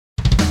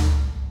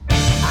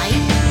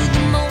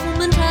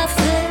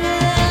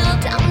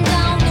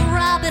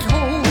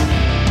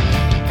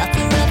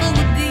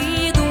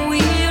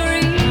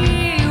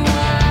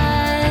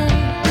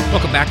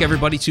Welcome back,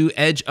 everybody, to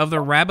Edge of the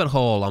Rabbit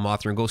Hole. I'm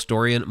author and ghost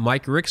historian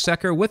Mike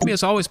Ricksecker. With me,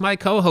 as always, my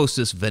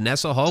co-hostess,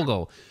 Vanessa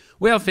Hogle.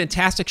 We have a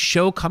fantastic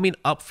show coming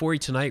up for you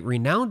tonight.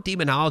 Renowned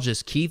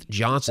demonologist Keith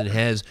Johnson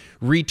has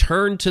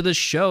returned to the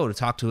show to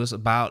talk to us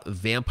about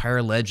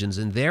vampire legends,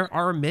 and there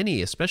are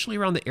many, especially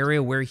around the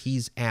area where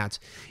he's at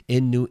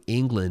in New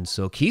England.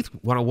 So, Keith,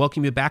 want to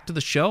welcome you back to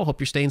the show.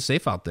 Hope you're staying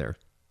safe out there.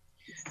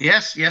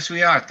 Yes,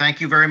 we are. Thank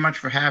you very much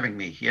for having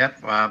me.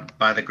 Yep,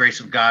 by the grace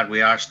of God,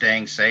 we are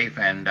staying safe,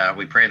 and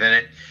we pray that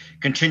it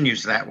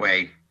continues that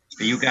way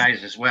for you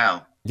guys as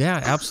well. Yeah,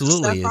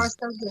 absolutely. So far,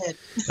 so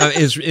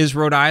good. Is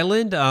Rhode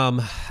Island, I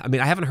mean,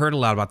 I haven't heard a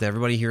lot about that.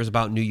 Everybody hears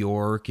about New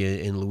York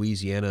and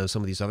Louisiana and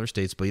some of these other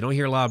states, but you don't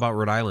hear a lot about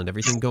Rhode Island.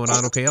 Everything going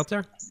on okay out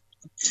there?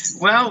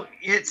 Well,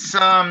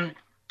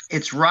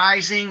 it's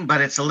rising,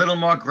 but it's a little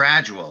more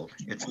gradual.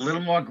 It's a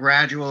little more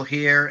gradual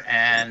here,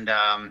 and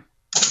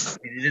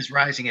it is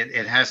rising.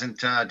 It hasn't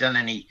done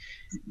any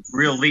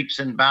real leaps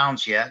and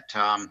bounds yet.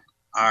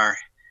 Our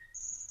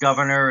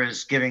governor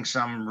is giving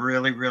some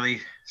really, really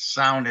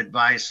sound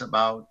advice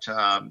about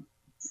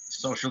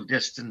social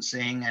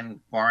distancing and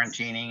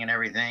quarantining and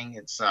everything.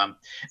 It's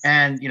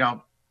and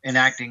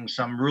enacting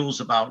some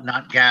rules about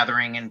not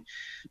gathering in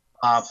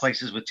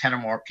places with 10 or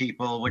more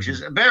people, which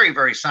is very,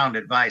 very sound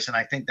advice, and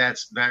I think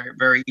that's very,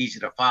 very easy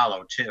to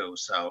follow too.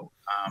 So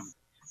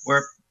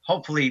we're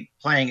hopefully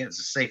playing it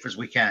as safe as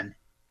we can.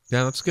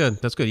 Yeah, that's good.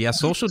 That's good. Yeah,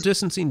 social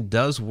distancing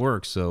does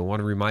work. So I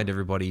want to remind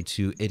everybody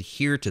to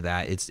adhere to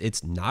that.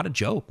 It's not a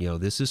joke.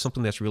 This is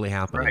something that's really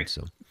happening. Right.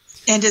 So,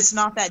 and it's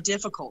not that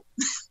difficult.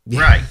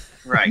 Right.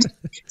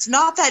 It's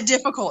not that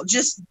difficult.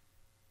 Just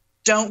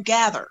don't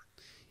gather.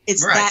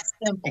 It's that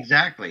simple.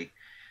 Exactly.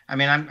 I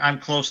mean, I'm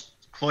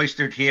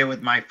cloistered here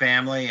with my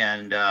family,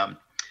 and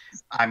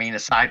I mean,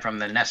 aside from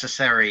the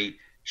necessary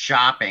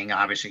shopping,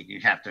 obviously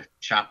you have to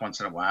shop once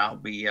in a while.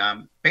 We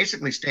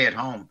basically stay at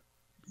home.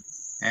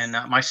 And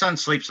my son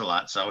sleeps a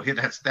lot, so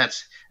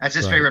that's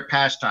his favorite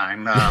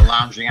pastime,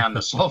 lounging on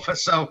the sofa.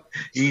 So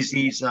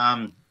he's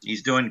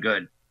doing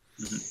good.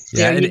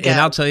 Yeah, and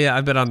I'll tell you,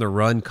 I've been on the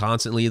run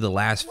constantly the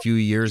last few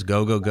years,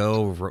 go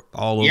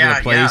all over the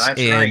place.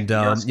 That's and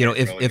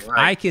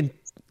right.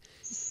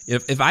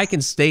 if I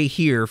can stay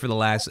here for the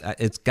last,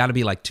 it's got to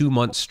be like 2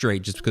 months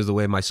straight, just because of the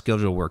way my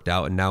schedule worked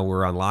out, and now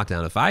we're on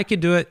lockdown. If I can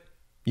do it,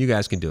 you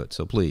guys can do it,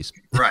 so please.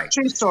 Right.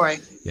 True story.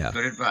 Yeah.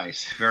 Good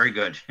advice. Very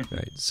good.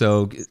 Right.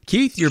 So,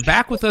 Keith, you're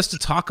back with us to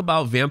talk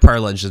about vampire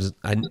legends.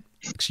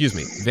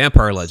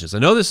 Vampire legends. I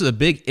know this is a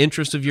big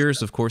interest of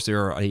yours. Of course,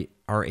 there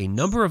are a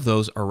number of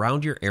those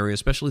around your area,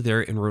 especially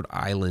there in Rhode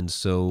Island.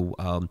 So,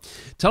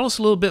 tell us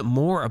a little bit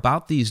more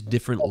about these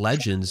different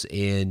legends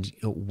and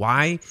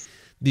why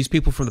these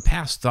people from the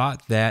past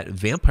thought that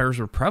vampires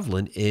were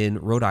prevalent in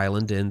Rhode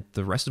Island and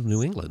the rest of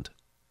New England.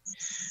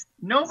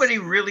 Nobody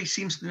really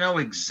seems to know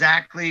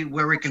exactly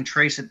where we can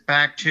trace it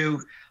back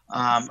to.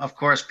 Of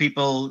course,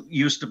 people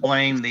used to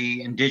blame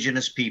the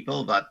indigenous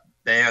people, but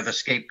they are the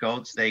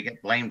scapegoats. They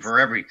get blamed for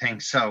everything.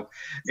 So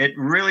it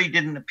really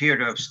didn't appear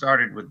to have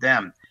started with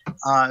them.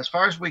 As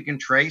far as we can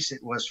trace,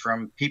 it was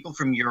from people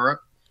from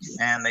Europe,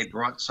 and they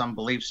brought some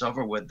beliefs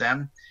over with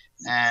them.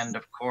 And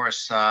of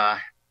course,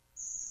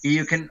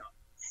 you can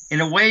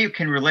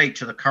relate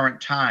to the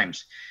current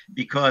times,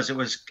 because it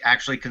was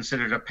actually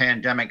considered a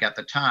pandemic at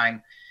the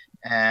time.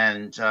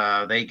 And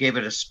they gave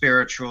it a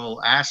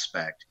spiritual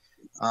aspect.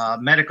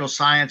 Medical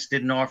science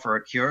didn't offer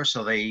a cure,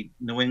 so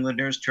New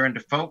Englanders turned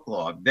to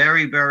folklore.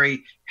 Very,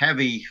 very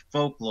heavy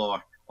folklore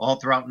all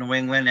throughout New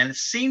England, and it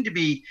seemed to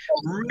be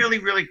really,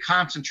 really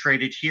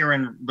concentrated here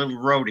in Little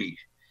Rhodey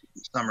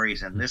for some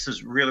reason. This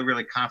is really,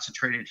 really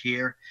concentrated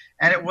here,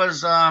 and it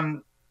was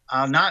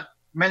not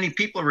many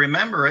people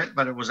remember it,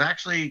 but it was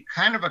actually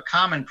kind of a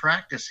common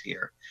practice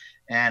here,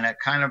 and a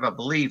kind of a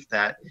belief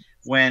that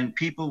when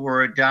people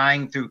were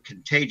dying through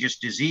contagious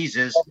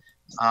diseases,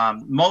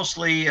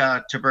 mostly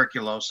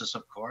tuberculosis,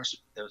 of course,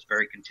 that was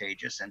very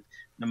contagious, and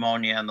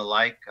pneumonia and the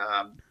like,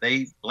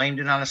 they blamed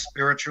it on a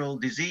spiritual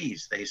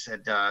disease. They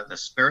said the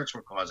spirits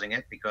were causing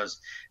it because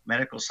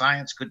medical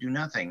science could do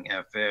nothing.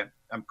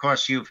 Of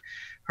course, you've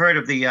heard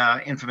of the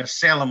infamous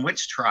Salem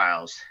witch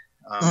trials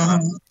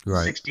of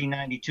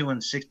 1692 and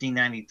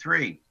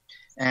 1693.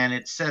 And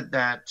it said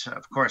that,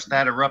 of course,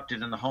 that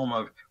erupted in the home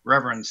of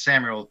Reverend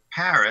Samuel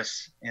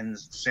Parris in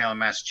Salem,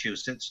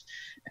 Massachusetts.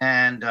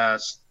 And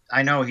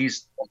I know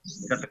he's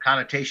got the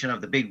connotation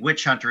of the big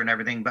witch hunter and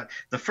everything, but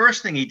the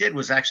first thing he did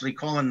was actually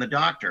call in the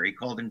doctor. He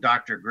called in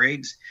Dr.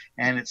 Griggs,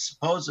 and it's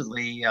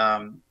supposedly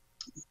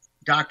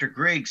Dr.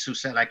 Griggs who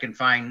said, "I can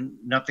find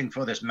nothing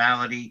for this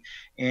malady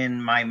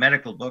in my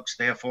medical books,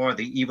 therefore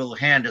the evil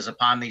hand is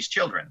upon these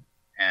children."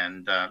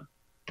 And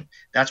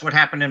that's what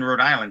happened in Rhode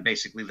Island,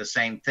 basically the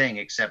same thing,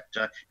 except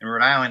in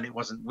Rhode Island, it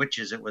wasn't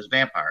witches, it was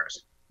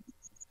vampires.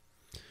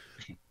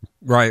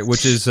 Right,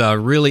 which is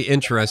really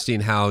interesting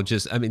how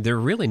they're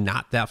really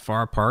not that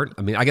far apart.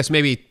 I mean, I guess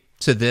maybe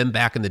to them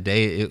back in the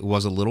day, it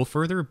was a little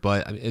further,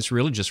 but it's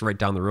really just right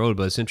down the road.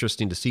 But it's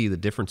interesting to see the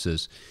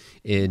differences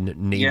in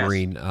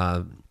neighboring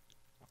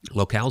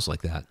locales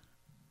like that.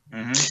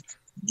 Mm-hmm.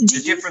 Do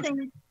you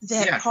think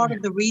that part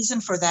of the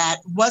reason for that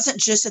wasn't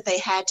just that they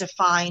had to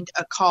find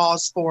a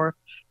cause for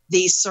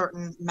these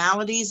certain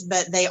maladies,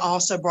 but they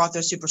also brought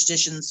their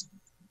superstitions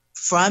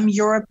from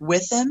Europe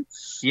with them?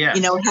 Yeah.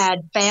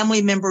 Had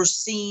family members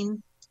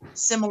seen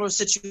similar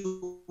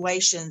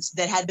situations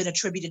that had been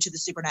attributed to the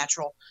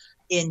supernatural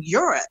in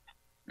Europe?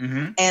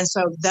 Mm-hmm. And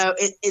so though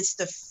it's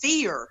the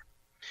fear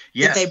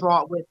that they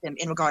brought with them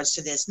in regards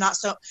to this,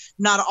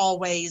 not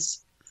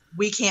always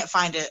we can't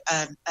find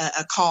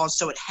a cause,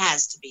 so it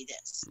has to be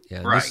this.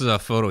 Yeah, right. This is a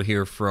photo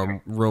here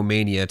from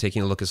Romania,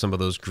 taking a look at some of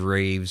those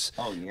graves.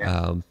 Oh,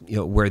 yeah.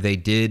 Where they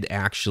did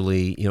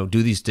actually,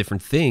 do these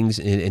different things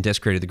and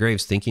desecrated the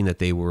graves, thinking that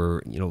they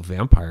were,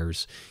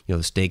 vampires.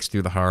 The stakes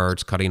through the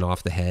hearts, cutting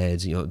off the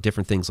heads,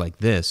 different things like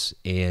this,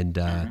 and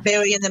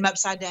burying them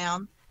upside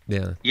down.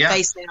 Yeah.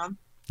 Face down.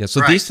 Yeah.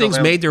 So these things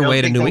made their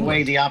way to New England.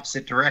 Way the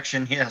opposite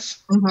direction.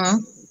 Yes. Mm-hmm.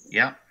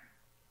 Yeah.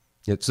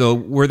 Yeah, so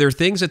were there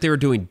things that they were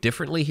doing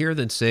differently here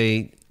than,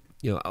 say,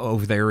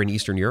 over there in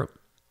Eastern Europe?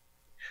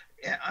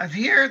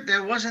 Here,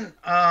 there wasn't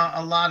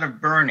a lot of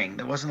burning.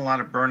 There wasn't a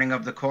lot of burning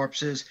of the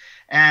corpses.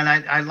 And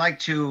I'd like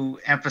to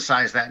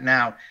emphasize that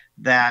now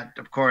that,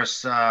 of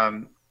course,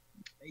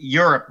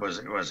 Europe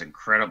was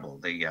incredible,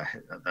 the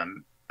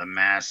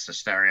mass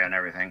hysteria and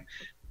everything.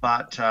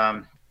 But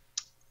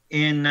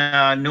in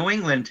New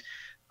England,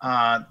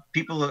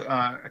 people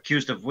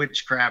accused of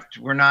witchcraft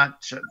were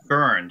not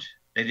burned.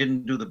 They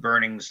didn't do the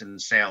burnings in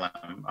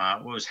Salem.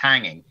 It was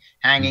hanging,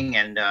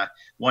 and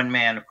one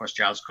man, of course,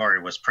 Giles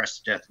Corey, was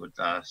pressed to death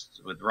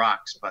with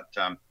rocks. But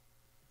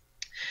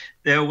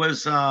there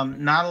was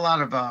not a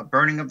lot of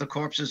burning of the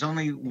corpses.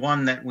 Only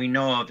one that we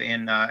know of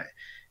in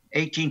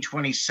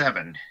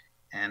 1827,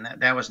 and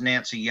that was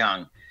Nancy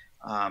Young.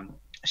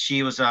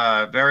 She was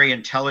a very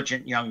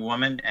intelligent young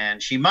woman,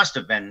 and she must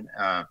have been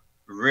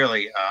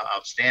really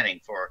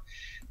outstanding for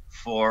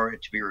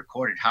it to be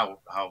recorded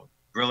how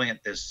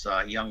brilliant this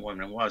young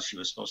woman was. She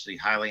was supposed to be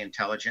highly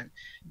intelligent,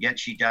 yet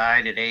she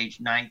died at age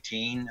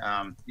 19.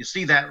 You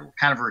see that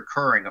kind of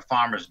recurring. A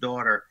farmer's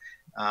daughter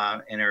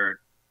in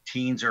her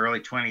teens or early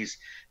 20s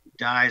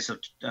dies of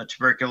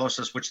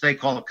tuberculosis, which they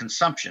call a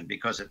consumption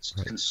because it's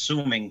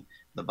consuming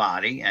the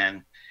body.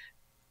 And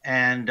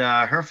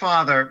her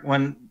father,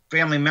 when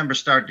family members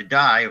started to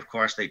die, of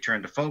course, they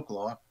turned to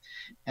folklore.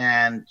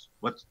 And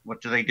what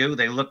do?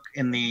 They look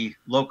in the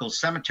local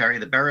cemetery,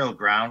 the burial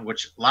ground,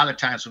 which a lot of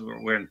times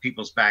were in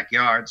people's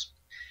backyards,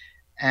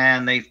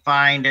 and they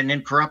find an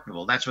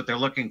incorruptible. That's what they're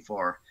looking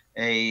for,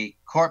 a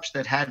corpse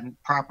that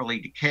hadn't properly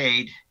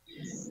decayed.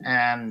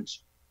 And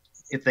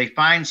if they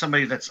find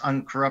somebody that's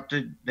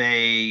uncorrupted,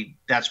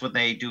 that's what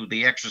they do,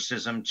 the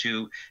exorcism,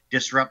 to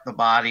disrupt the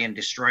body and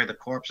destroy the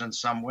corpse in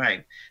some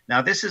way.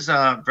 Now, this is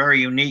very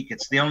unique.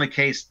 It's the only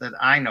case that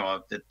I know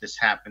of that this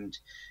happened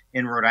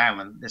in Rhode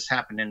Island. This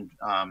happened in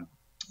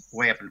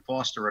way up in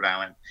Foster, Rhode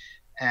Island.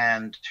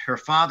 And her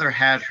father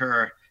had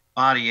her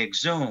body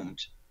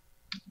exhumed.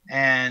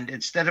 And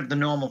instead of the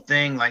normal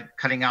thing, like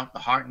cutting out the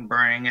heart and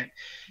burning it,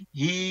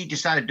 he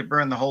decided to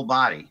burn the whole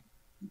body.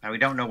 Now, we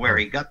don't know where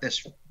he got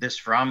this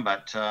from,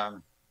 but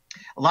a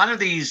lot of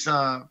these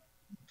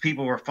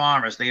people were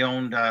farmers. They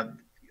owned,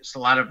 so a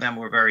lot of them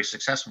were very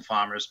successful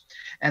farmers,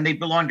 and they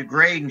belonged to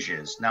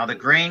granges. Now, the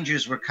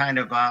granges were kind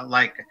of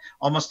like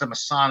almost a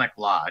Masonic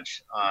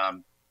lodge,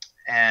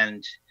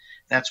 and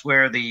that's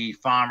where the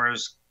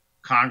farmers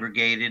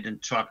congregated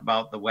and talk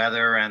about the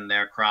weather and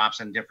their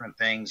crops and different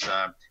things,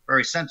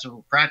 very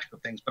sensible, practical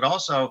things, but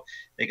also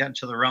they got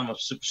into the realm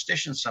of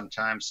superstition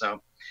sometimes.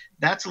 So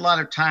that's a lot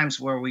of times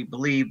where we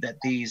believe that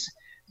these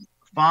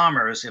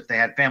farmers, if they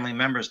had family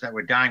members that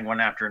were dying one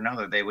after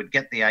another, they would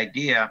get the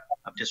idea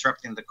of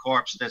disrupting the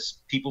corpse. This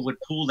people would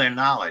pool their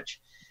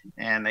knowledge,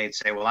 and they'd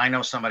say, well, I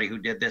know somebody who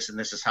did this, and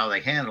this is how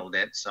they handled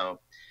it. So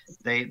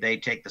they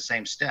take the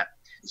same step.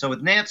 So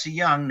with Nancy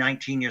Young,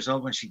 19 years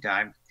old when she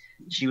died,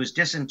 she was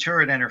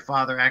disinterred, and her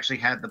father actually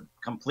had the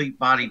complete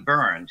body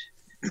burned.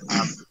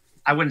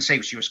 I wouldn't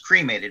say she was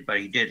cremated, but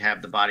he did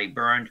have the body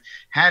burned,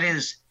 had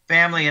his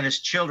family and his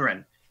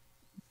children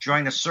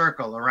join a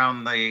circle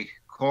around the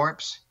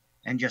corpse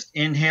and just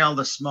inhale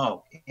the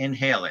smoke,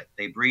 inhale it.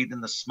 They breathed in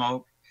the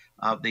smoke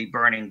of the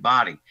burning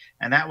body.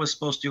 And that was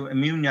supposed to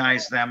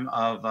immunize them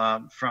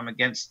from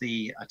against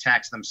the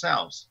attacks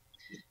themselves.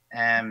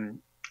 And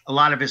a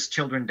lot of his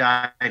children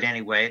died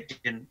anyway.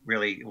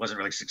 It wasn't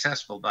really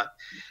successful, but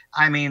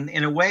I mean,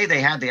 in a way they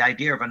had the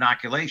idea of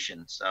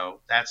inoculation. So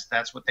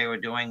that's what they were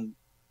doing,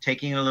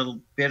 taking a little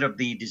bit of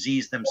the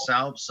disease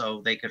themselves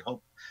so they could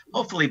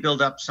hopefully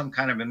build up some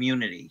kind of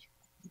immunity.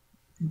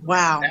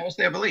 Wow. That was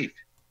their belief.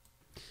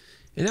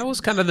 And that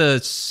was kind of the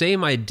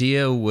same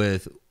idea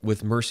with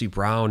Mercy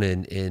Brown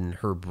and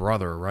her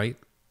brother, right?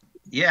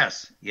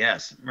 Yes.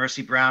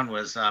 Mercy Brown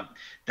was, that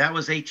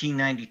was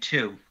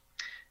 1892.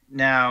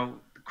 Now,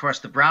 of course,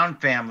 the Brown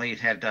family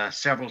had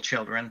several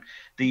children.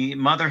 The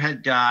mother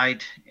had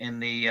died in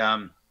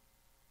the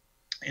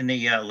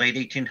late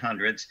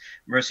 1800s.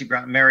 Mercy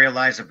Brown, Mary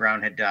Eliza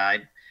Brown, had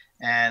died.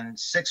 And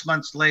 6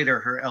 months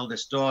later, her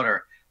eldest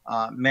daughter,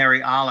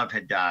 Mary Olive,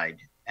 had died.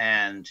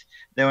 and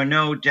there were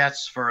no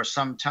deaths for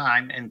some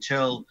time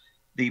until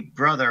the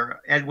brother,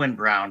 Edwin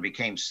Brown,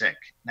 became sick.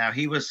 Now,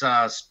 he was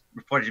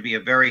reported to be a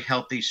very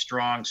healthy,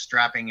 strong,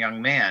 strapping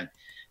young man.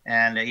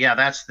 And yeah,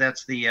 that's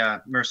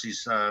the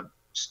Mercy's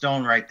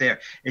stone right there.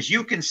 As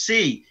you can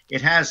see,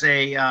 it has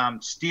a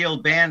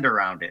steel band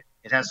around it.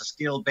 It has a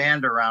steel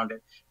band around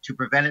it to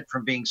prevent it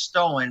from being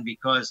stolen,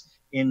 because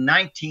in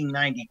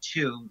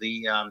 1992,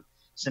 the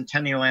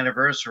centennial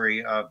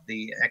anniversary of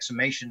the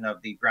exhumation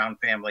of the Brown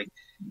family,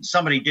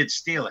 somebody did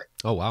steal it.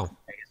 Oh, wow.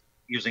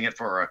 Using it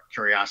for a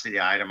curiosity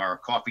item or a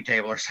coffee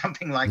table or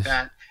something like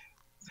that.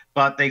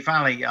 But they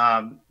finally,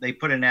 they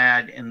put an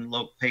ad in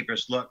local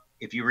papers. Look,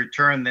 if you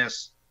return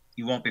this,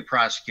 you won't be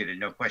prosecuted.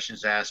 No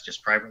questions asked,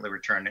 just privately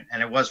return it.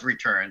 And it was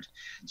returned.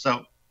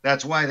 So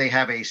that's why they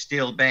have a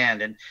steel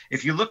band. And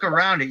if you look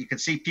around it, you can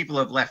see people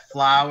have left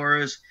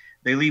flowers.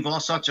 They leave all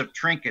sorts of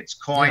trinkets,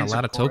 coins. Yeah, a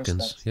lot of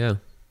tokens. Yeah.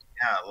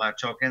 Yeah, a lot of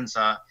tokens.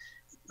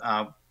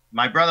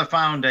 My brother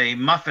found a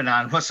muffin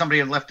on what somebody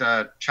had left,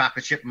 a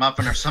chocolate chip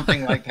muffin or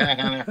something like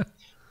that.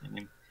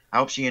 I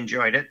hope she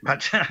enjoyed it.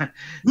 But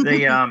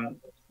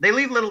they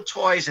leave little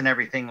toys and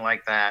everything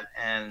like that,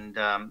 and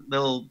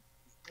little,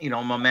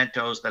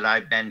 mementos that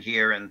I've been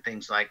here and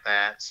things like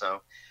that. So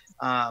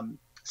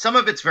some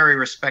of it's very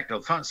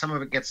respectful. Some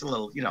of it gets a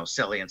little,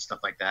 silly and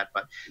stuff like that.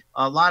 But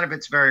a lot of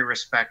it's very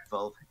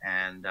respectful,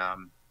 and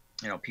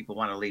people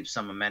want to leave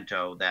some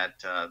memento that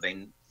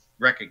they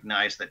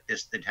recognize that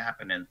this did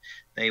happen and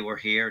they were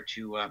here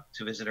to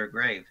visit her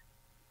grave.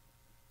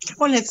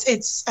 Well,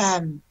 it's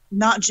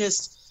not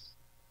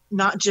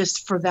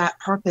just for that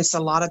purpose. A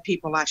lot of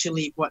people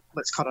actually leave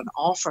what's called an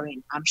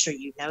offering. I'm sure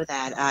you know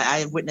that.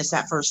 I witnessed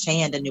that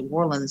firsthand in New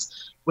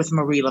Orleans with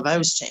Marie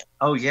Laveau's tomb.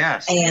 Oh,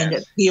 yes. And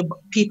yes.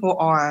 People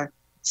are,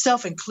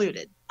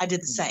 self-included, I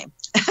did the same.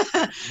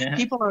 Yeah.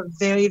 People are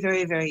very,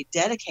 very, very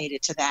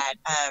dedicated to that.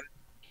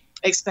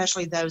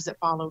 Especially those that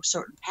follow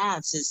certain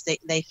paths, is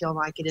they feel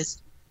like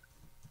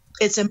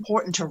it's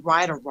important to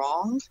right a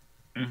wrong,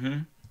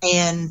 mm-hmm.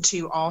 and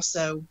to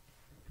also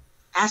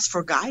ask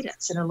for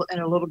guidance and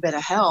a little bit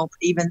of help,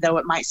 even though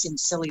it might seem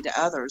silly to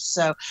others.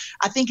 So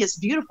I think it's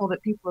beautiful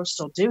that people are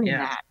still doing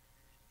that.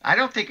 I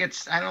don't think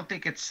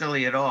it's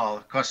silly at all.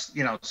 Of course,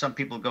 some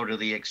people go to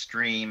the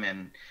extreme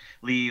and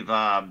leave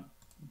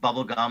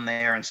bubble gum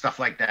there and stuff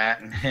like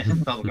that,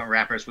 and bubble gum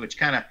wrappers, which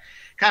kind of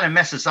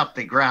messes up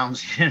the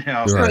grounds,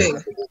 Right.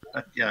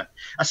 Yeah.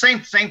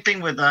 Same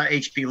thing with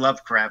H.P.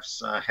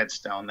 Lovecraft's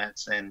headstone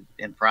that's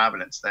in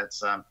Providence.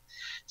 That's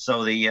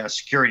so the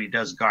security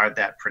does guard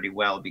that pretty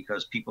well,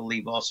 because people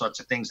leave all sorts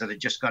of things that are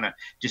just going to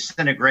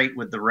disintegrate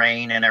with the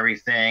rain and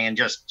everything, and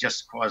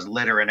just cause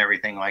litter and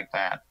everything like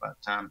that.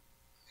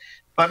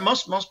 But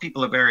most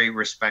people are very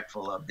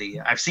respectful of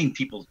the. I've seen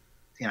people,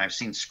 I've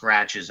seen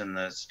scratches, and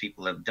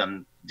people have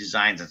done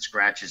designs and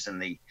scratches in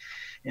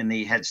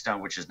the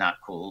headstone, which is not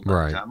cool. But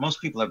right.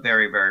 Most people are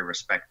very, very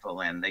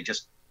respectful, and they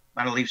just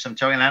want to leave some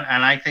token.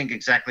 And I think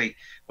exactly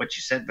what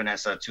you said,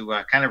 Vanessa,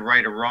 to kind of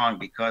right or wrong,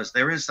 because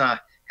there is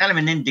kind of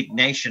an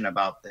indignation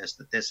about this,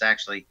 that this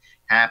actually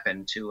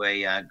happened to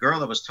a girl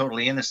that was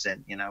totally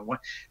innocent.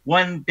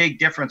 One big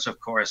difference, of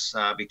course,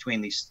 between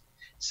these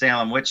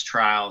Salem witch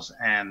trials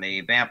and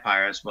the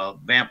vampires. Well,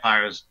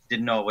 vampires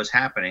didn't know what was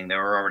happening. They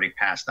were already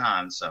passed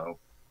on. So,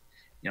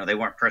 they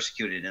weren't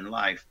persecuted in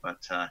life. But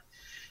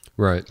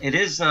right. It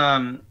is,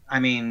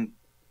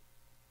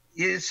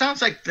 it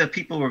sounds like the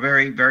people were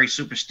very, very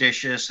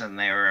superstitious, and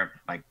they were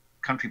like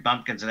country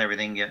bumpkins and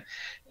everything.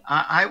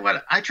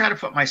 I try to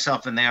put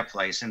myself in their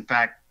place. In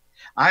fact,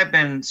 I've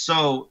been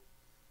so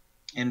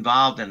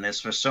involved in this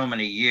for so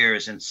many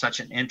years, and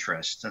such an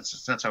interest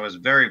since I was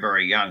very,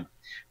 very young,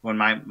 when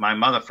my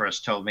mother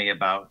first told me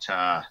about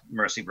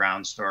Mercy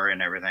Brown's story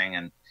and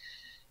everything.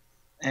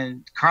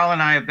 And Carl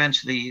and I have been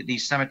to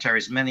these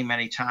cemeteries many,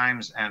 many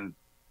times, and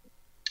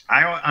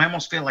I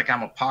almost feel like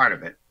I'm a part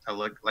of it. I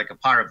look like a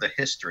part of the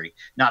history.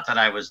 Not that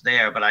I was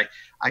there, but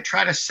I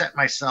try to set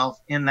myself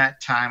in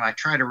that time. I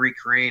try to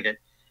recreate it.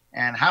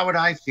 And how would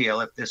I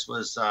feel if this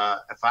was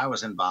if I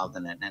was involved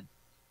in it? And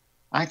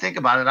I think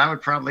about it, I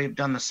would probably have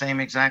done the same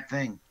exact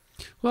thing.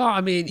 Well,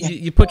 I mean,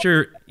 you put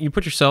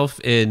yourself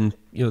in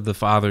the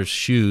father's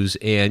shoes,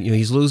 and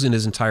he's losing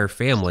his entire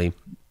family.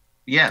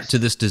 Yes. To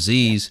this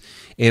disease,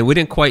 and we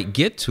didn't quite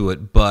get to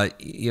it, but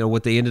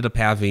what they ended up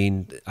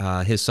having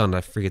his son,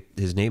 I forget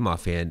his name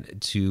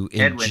offhand, to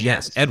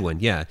ingest Edwin,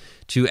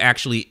 to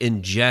actually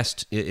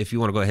ingest. If you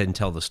want to go ahead and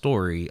tell the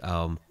story.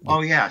 Oh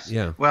yes,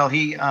 yeah. Well,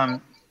 he,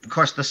 of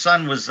course, the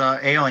son was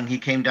ailing. He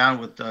came down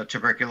with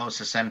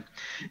tuberculosis, and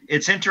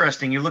it's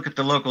interesting. You look at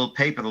the local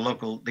paper,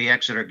 the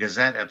Exeter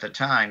Gazette at the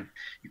time.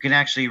 You can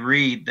actually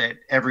read that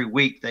every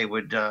week they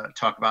would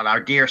talk about our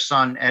dear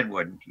son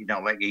Edward.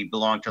 Like he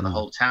belonged to the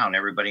whole town.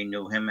 Everybody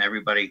knew him.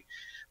 Everybody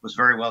was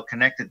very well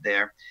connected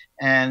there.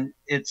 And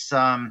it's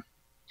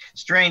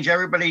strange.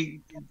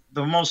 Everybody,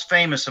 the most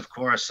famous, of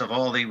course, of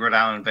all the Rhode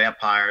Island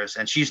vampires,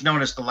 and she's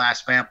known as the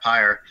last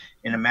vampire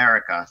in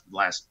America,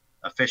 last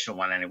official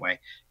one anyway,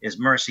 is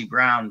Mercy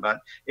Brown. But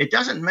it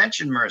doesn't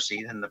mention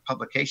Mercy in the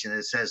publication.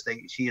 It says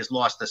she has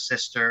lost a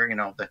sister. You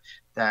know,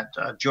 that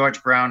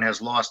George Brown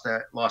has lost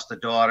a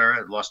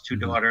daughter, lost two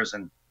daughters,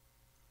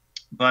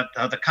 but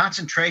the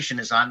concentration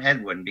is on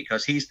Edwin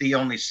because he's the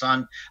only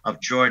son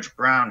of George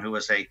Brown, who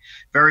was a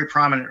very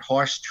prominent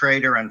horse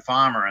trader and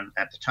farmer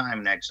at the time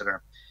in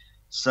Exeter.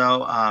 So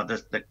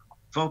the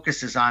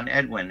focus is on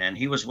Edwin, and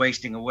he was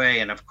wasting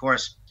away. And of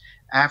course,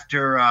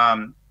 after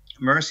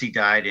Mercy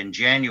died in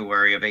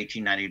January of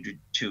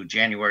 1892,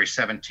 January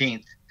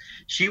 17th,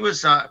 she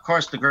was, of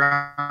course, the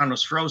ground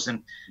was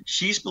frozen.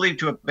 She's believed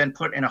to have been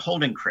put in a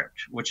holding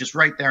crypt, which is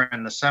right there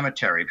in the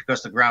cemetery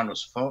because the ground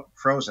was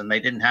frozen. They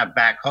didn't have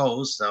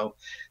backhoes, so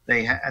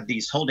they had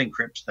these holding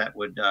crypts that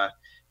would,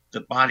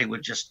 the body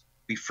would just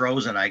be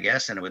frozen, I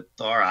guess, and it would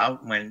thaw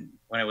out. When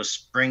it was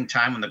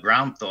springtime, when the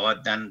ground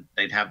thawed, then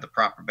they'd have the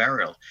proper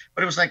burial.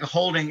 But it was like a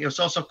holding. It was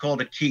also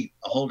called a keep,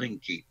 a holding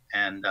keep,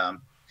 and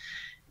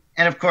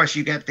of course,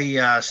 you get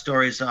the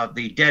stories of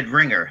the dead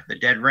ringer. The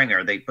dead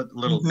ringer. They put the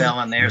little bell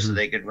in there so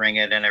they could ring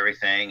it and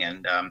everything.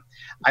 And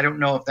I don't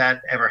know if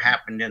that ever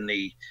happened in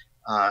the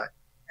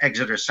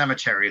Exeter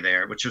Cemetery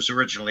there, which was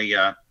originally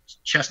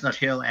Chestnut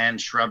Hill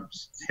and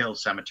Shrubs Hill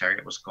Cemetery,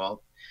 it was called.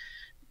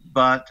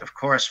 But of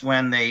course,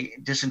 when they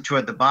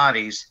disinterred the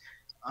bodies,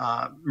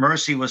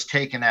 Mercy was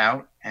taken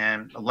out,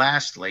 and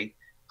lastly,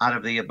 out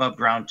of the above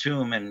ground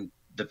tomb, and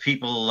the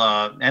people,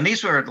 and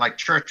these were like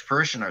church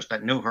parishioners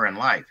that knew her in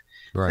life.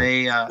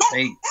 Right.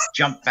 They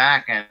jumped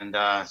back and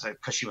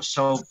because she was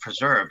so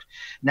preserved.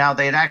 Now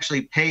they had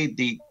actually paid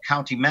the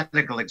county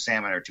medical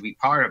examiner to be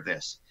part of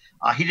this.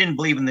 He didn't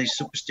believe in the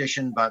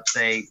superstition, but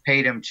they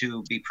paid him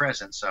to be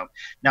present. So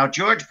now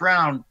George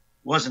Brown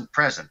wasn't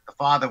present. The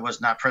father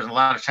was not present. A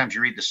lot of times you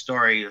read the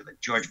story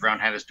that George Brown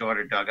had his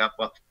daughter dug up.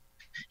 Well,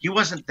 he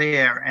wasn't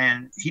there,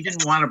 and he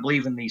didn't want to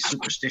believe in the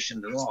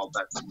superstition at all.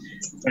 But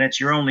when it's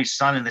your only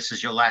son and this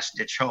is your last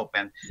ditch hope,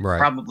 and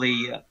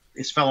probably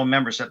his fellow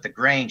members at the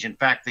Grange. In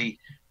fact, it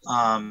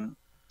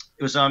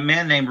was a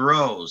man named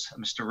Rose.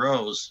 Mr.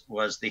 Rose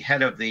was the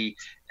head of the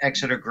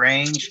Exeter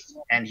Grange,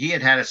 and he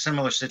had a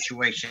similar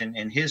situation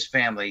in his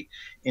family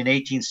in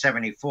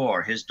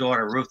 1874. His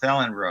daughter, Ruth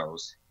Ellen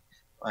Rose,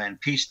 in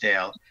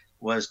Peacedale,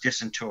 was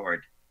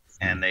disinterred,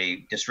 and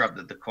they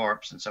disrupted the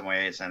corpse in some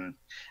ways. And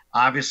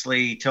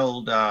obviously he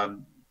told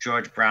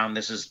George Brown,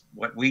 this is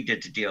what we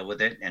did to deal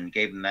with it, and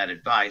gave him that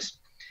advice.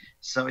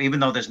 So even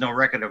though there's no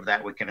record of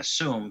that, we can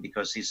assume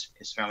because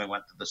his family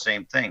went through the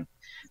same thing.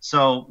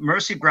 So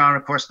Mercy Brown,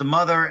 of course, the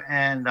mother,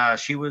 and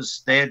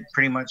they had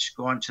pretty much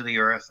gone to the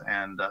earth,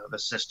 and the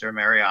sister,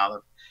 Mary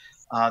Olive.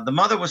 The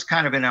mother was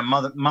kind of in a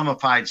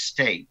mummified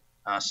state.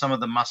 Some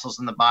of the muscles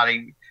in the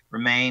body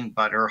remained,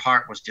 but her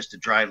heart was just a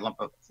dry lump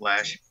of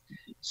flesh.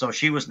 So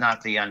she was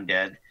not the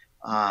undead.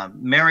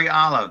 Mary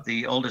Olive,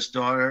 the oldest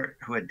daughter,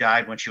 who had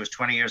died when she was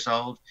 20 years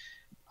old,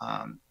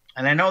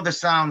 and I know this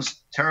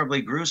sounds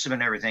terribly gruesome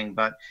and everything,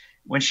 but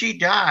when she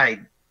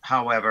died,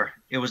 however,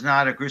 it was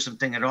not a gruesome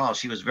thing at all.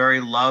 She was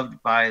very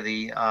loved by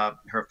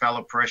her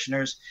fellow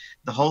parishioners.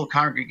 The whole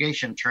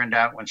congregation turned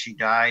out when she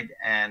died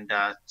and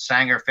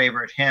sang her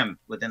favorite hymn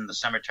within the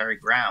cemetery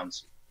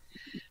grounds.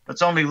 But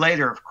it's only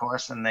later, of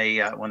course, and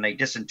when they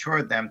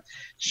disinterred them,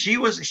 she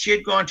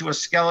had gone to a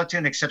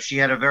skeleton, except she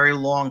had a very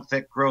long,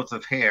 thick growth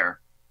of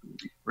hair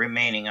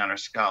remaining on her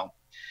skull.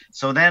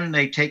 So then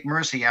they take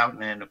Mercy out,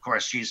 and of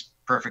course she's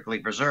perfectly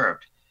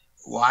preserved.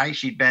 Why?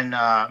 She'd been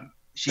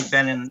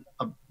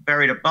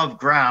buried above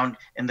ground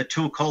in the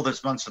two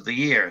coldest months of the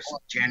year,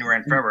 January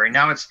and February.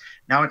 Now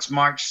it's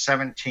March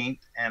 17th,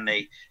 and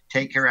they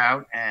take her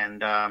out,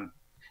 and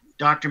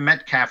Dr.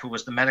 Metcalf, who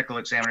was the medical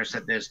examiner,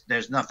 said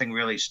there's nothing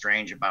really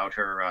strange about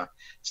her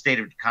state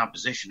of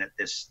decomposition at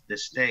this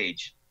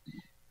stage.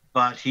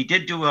 But he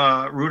did do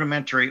a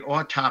rudimentary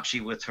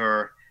autopsy with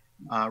her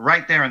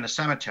right there in the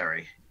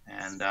cemetery,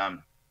 and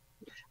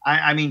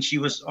I mean, she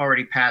was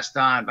already passed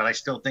on, but I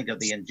still think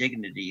of the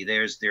indignity.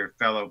 There's their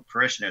fellow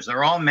parishioners.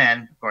 They're all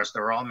men. Of course,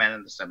 they're all men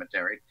in the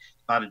cemetery,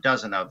 about a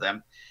dozen of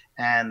them.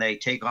 And they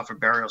take off her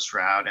burial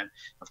shroud. And,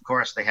 of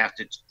course, they have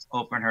to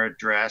open her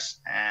dress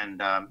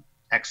and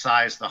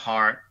excise the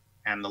heart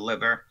and the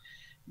liver.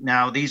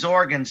 Now, these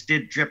organs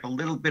did drip a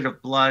little bit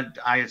of blood.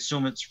 I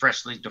assume it's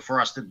freshly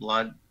defrosted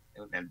blood.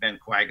 It had been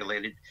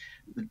coagulated.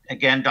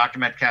 Again, Dr.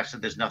 Metcalf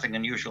said there's nothing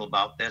unusual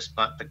about this,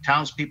 but the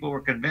townspeople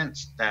were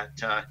convinced that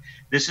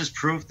this is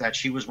proof that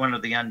she was one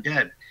of the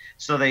undead.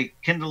 So they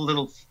kindled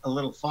a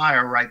little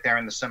fire right there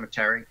in the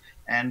cemetery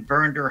and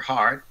burned her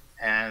heart,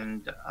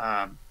 and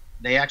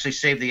they actually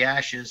saved the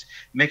ashes,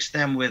 mixed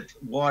them with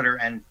water,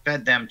 and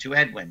fed them to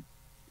Edwin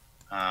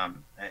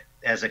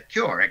as a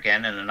cure,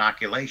 again, an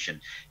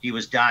inoculation. He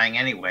was dying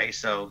anyway,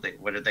 so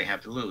what did they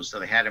have to lose? So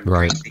they had him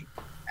drink the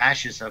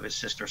ashes of his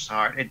sister's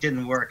heart. It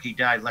didn't work. He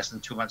died less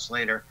than 2 months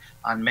later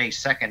on May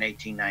 2nd,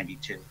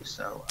 1892.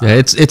 So yeah,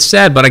 it's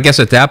sad, but I guess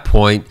at that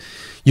point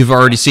you've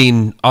already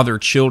seen other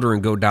children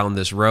go down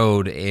this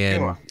road,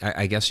 and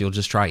I guess you'll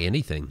just try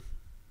anything.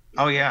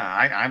 Oh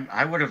yeah,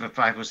 I would have if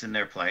I was in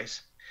their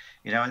place.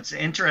 You know, it's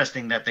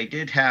interesting that they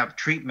did have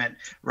treatment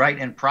right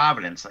in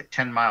Providence, like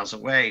 10 miles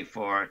away,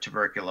 for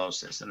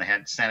tuberculosis, and they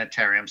had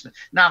sanitariums,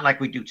 not like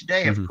we do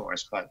today, of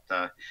course, but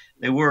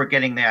they were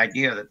getting the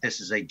idea that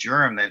this is a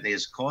germ that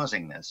is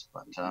causing this.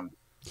 But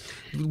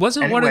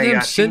wasn't anyway, one of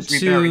them she sent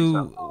was reburied,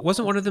 to?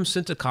 Wasn't one of them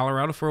sent to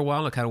Colorado for a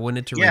while and kind of went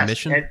into yes,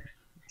 remission?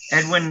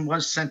 Edwin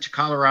was sent to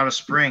Colorado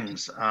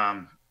Springs.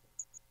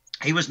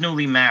 He was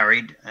newly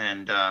married,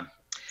 and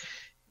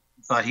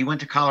but he went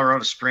to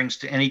Colorado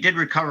Springs and he did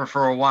recover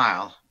for a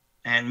while.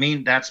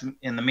 And that's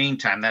in the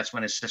meantime, that's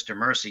when his sister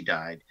Mercy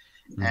died.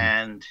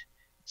 And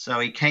so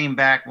he came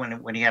back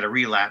when he had a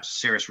relapse,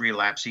 serious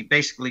relapse. He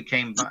basically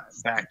came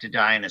back to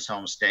die in his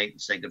home state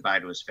and say goodbye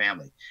to his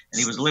family. And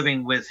he was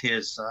living with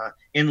his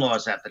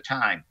in-laws at the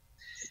time.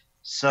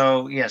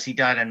 So yes, he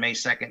died on May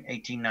 2nd,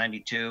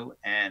 1892,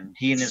 and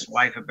he and his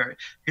wife are buried.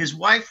 His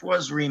wife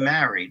was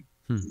remarried,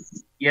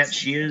 yet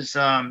she is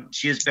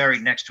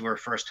buried next to her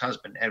first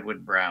husband,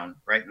 Edward Brown,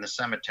 right in the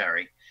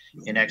cemetery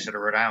in Exeter,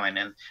 Rhode Island.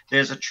 And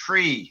there's a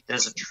tree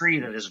that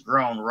has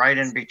grown right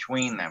in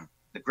between them.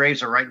 The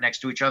graves are right next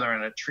to each other,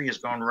 and a tree is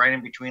going right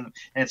in between them,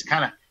 and it's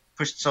kind of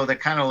pushed, so they're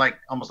kind of like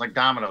almost like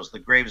dominoes. The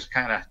graves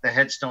the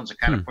headstones are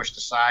kind of pushed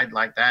aside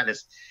like that.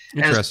 Is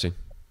interesting.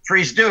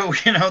 Trees do,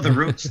 you know, the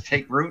roots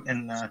take root,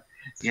 and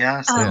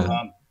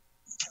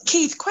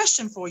Keith,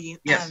 question for you.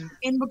 Yes.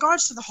 In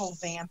regards to the whole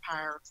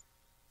vampire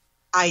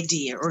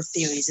idea or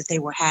theories that they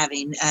were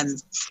having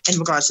in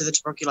regards to the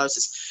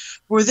tuberculosis,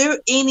 were there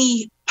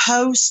any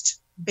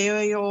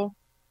post-burial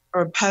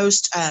or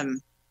post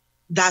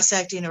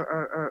dissecting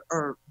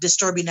or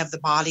disturbing of the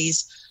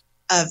bodies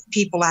of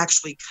people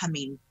actually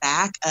coming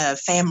back, of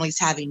families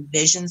having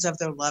visions of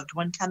their loved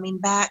one coming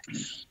back,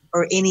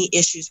 or any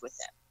issues with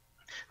them?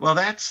 Well,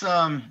 that's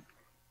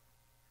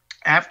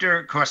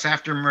after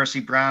Mercy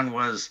Brown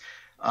was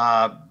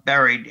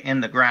buried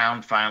in the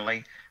ground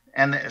finally,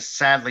 and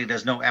sadly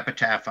there's no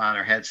epitaph on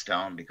her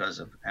headstone because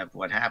of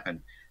what happened.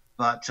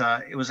 But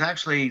it was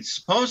actually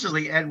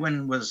supposedly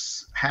Edwin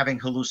was having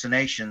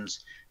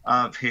hallucinations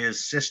of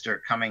his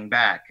sister coming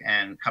back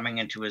and coming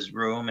into his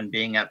room and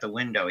being at the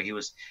window. He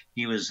was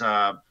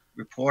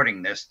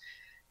reporting this.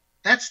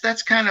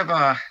 That's kind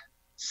of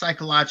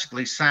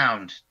psychologically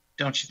sound,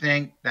 don't you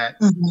think? That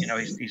you know,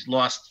 he's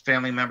lost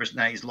family members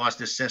now. He's lost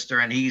his sister,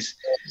 and he's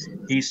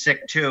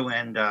sick too.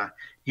 And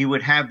he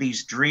would have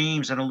these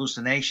dreams and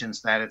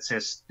hallucinations that it's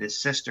his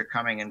sister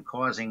coming and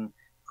causing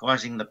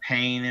the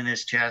pain in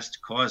his chest,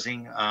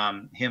 causing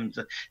him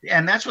to.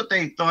 And that's what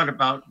they thought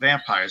about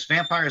vampires.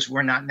 Vampires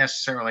were not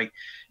necessarily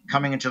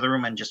coming into the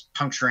room and just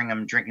puncturing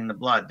them, drinking the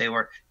blood. They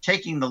were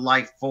taking the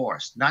life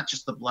force, not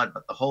just the blood,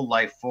 but the whole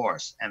life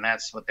force. And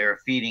that's what they were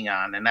feeding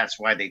on. And that's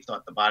why they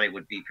thought the body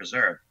would be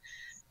preserved.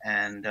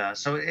 And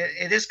so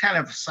it is kind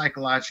of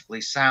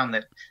psychologically sound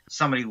that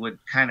somebody would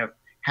kind of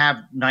have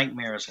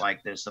nightmares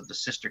like this of the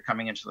sister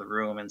coming into the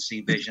room and see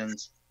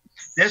visions.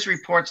 There's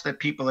reports that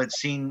people had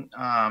seen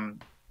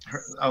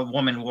a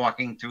woman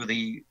walking through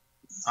the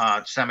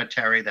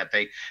cemetery that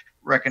they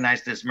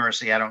recognized as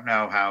Mercy. I don't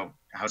know how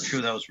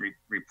true those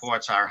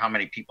reports are, how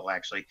many people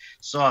actually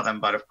saw them.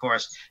 But of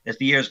course, as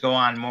the years go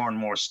on, more and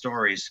more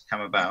stories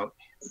come about.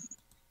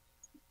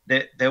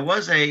 There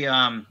was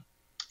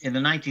in the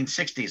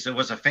 1960s, there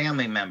was a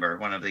family member,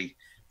 one of the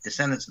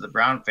descendants of the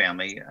Brown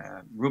family,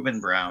 Reuben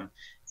Brown,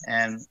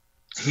 and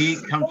he'd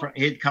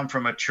come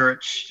from a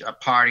church, a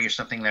party or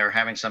something. They were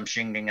having some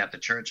shindig at the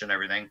church and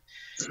everything,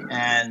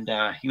 and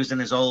he was in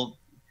his old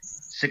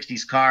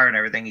 60s car and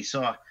everything. He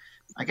saw,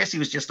 I guess he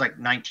was just like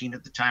 19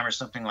 at the time or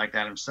something like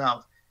that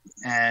himself,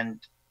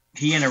 and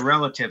he and a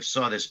relative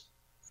saw this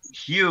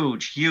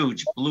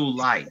huge blue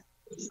light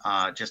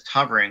just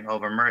hovering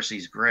over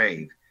Mercy's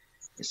grave.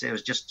 It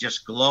was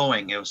just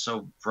glowing. It was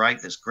so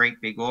bright, this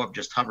great big orb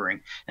just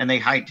hovering, and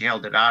they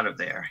hightailed it out of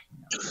there.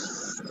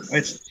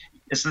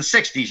 It's the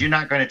 60s. You're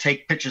not going to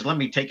take pictures. Let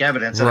me take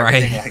evidence and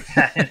everything like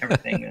that and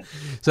everything.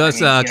 So it's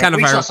kind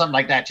of we saw something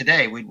like that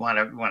today, we'd want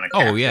to.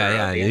 Oh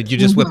yeah. You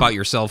just whip out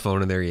your cell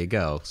phone and there you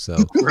go. So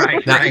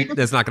right.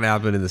 That's not going to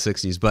happen in the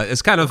 60s. But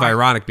it's kind of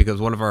ironic because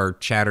one of our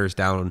chatters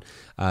down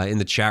in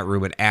the chat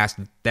room had asked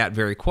that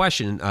very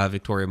question,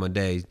 Victoria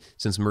Monday,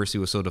 since Mercy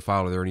was so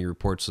defiled, are there any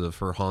reports of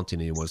her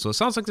haunting anyone? So it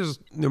sounds like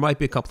there might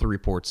be a couple of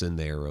reports in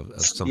there of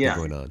something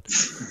going on.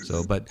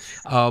 So, but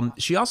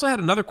she also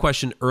had another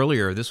question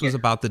earlier. This was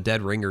about the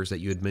dead ringers that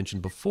you had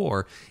mentioned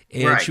before,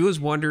 and she was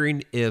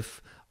wondering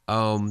if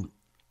the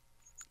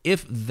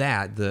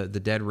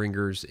dead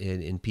ringers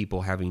and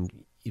people having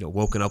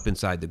woken up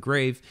inside the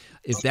grave,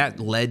 if that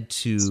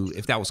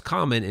was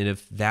common, and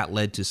if that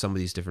led to some of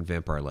these different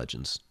vampire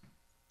legends.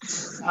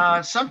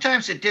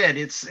 Sometimes it did.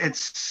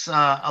 It's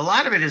a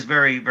lot of it is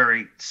very,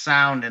 very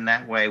sound in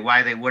that way.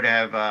 Why they would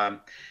have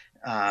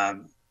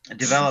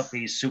developed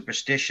these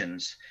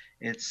superstitions.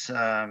 It's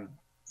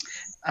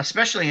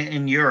especially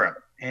in Europe.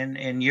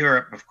 In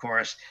Europe, of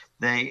course,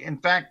 they, in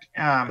fact,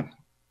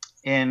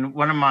 in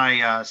one of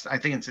my, I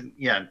think it's in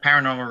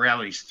Paranormal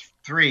Realities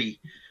 3,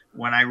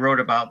 when I wrote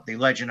about the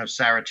legend of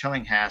Sarah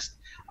Tillinghast,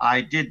 I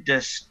did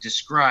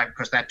describe,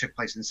 because that took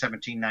place in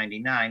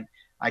 1799.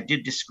 I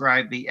did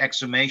describe the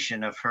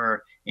exhumation of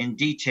her in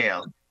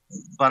detail,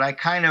 but I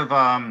kind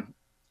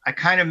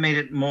of made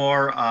it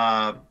more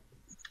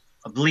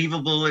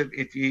believable,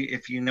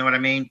 if you know what I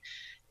mean.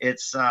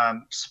 It's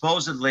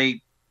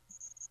supposedly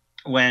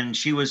when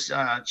she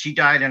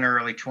died in her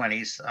early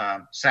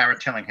 20s, Sarah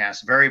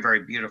Tillinghast, very,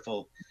 very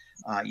beautiful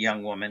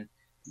young woman,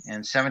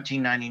 in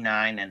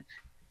 1799. And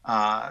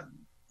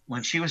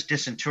when she was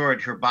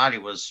disinterred, her body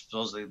was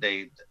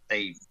supposedly,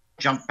 they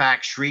jumped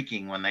back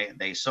shrieking when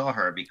they saw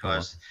her,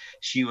 because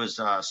she was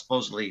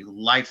supposedly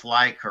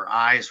lifelike. Her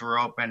eyes were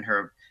open,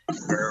 her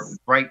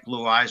bright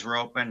blue eyes were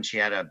open. She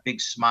had a big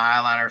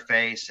smile on her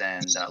face,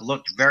 and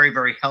looked very,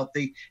 very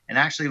healthy, and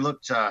actually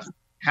looked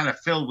kind of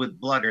filled with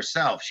blood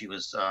herself. She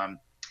was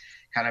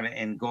kind of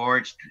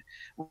engorged.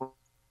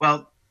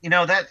 Well,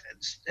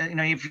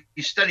 if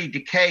you study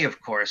decay,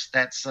 of course,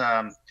 that's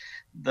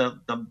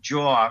the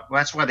jaw.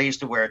 That's why they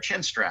used to wear a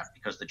chin strap,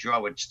 because the jaw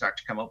would start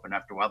to come open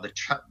after a while.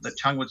 The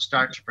tongue would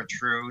start to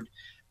protrude.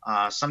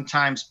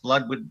 Sometimes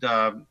blood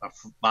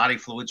body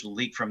fluids will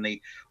leak from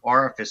the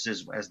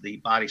orifices as the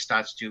body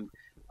starts to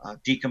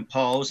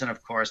decompose, and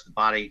of course the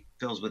body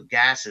fills with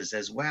gases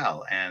as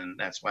well, and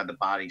that's why the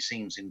body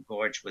seems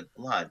engorged with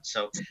blood.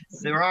 So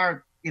there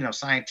are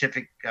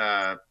scientific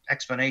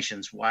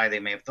explanations why they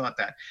may have thought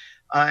that,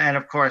 and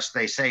of course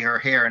they say her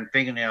hair and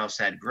fingernails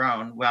had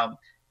grown. Well,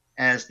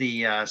 as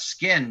the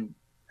skin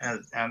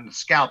and the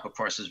scalp, of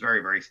course, is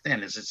very, very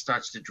thin, as it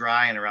starts to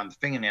dry and around the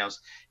fingernails,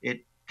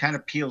 it kind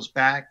of peels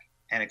back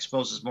and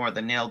exposes more of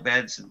the nail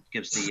beds, and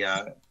gives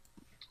the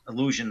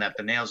illusion that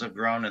the nails have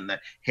grown and the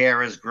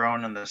hair has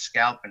grown and the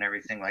scalp and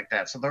everything like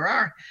that. So there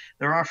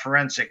are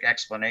forensic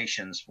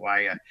explanations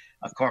why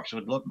a corpse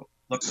would look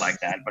like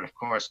that. But of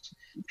course,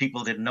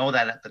 people didn't know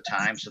that at the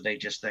time, so they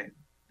just think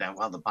that,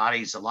 well, the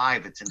body's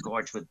alive, it's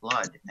engorged with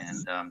blood,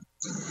 and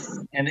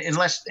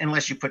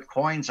unless you put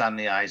coins on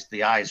the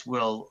eyes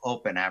will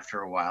open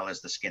after a while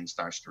as the skin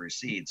starts to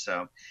recede.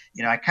 So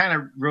I kind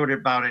of wrote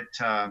about it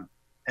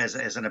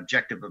as an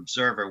objective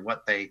observer,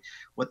 what they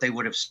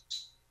would have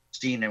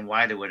seen and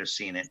why they would have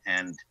seen it.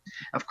 And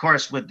of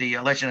course, with the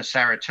legend of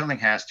Sarah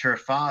Tillinghast, her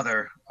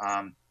father,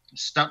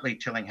 Stutley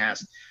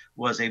Tillinghast,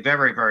 was a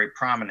very, very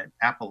prominent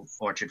apple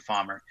orchard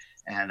farmer,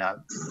 and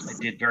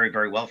did very,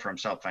 very well for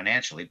himself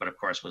financially, but of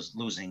course was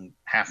losing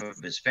half of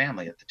his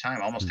family at the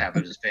time, almost half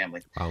of his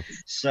family. Wow.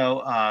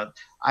 So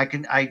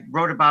I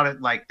wrote about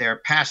it like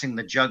they're passing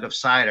the jug of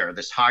cider,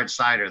 this hard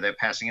cider. They're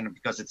passing it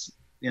because it's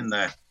in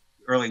the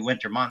early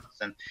winter months,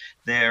 and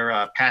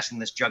they're passing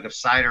this jug of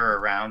cider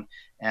around,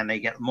 and they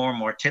get more and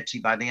more tipsy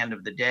by the end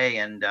of the day.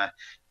 And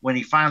when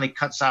he finally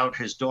cuts out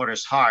his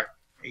daughter's heart,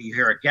 you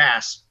hear a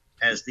gasp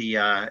as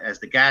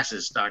the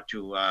gases start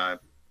to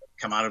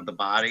come out of the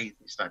body,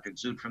 they start to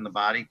exude from the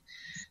body.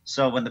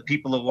 So when the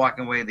people are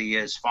walking away,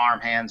 his farm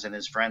hands and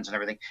his friends and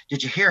everything,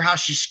 did you hear how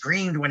she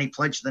screamed when he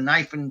plunged the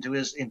knife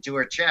into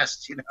her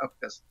chest?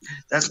 Because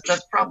that's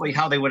probably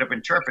how they would have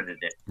interpreted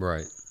it.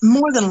 Right.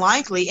 More than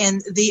likely.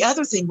 And the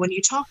other thing, when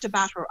you talked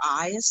about her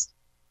eyes,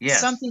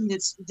 yes, something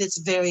that's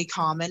very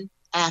common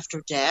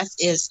after death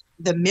is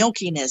the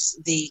milkiness,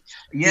 the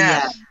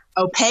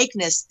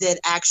opaqueness that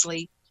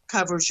actually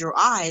covers your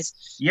eyes.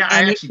 Yeah,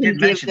 I actually did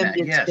mention that.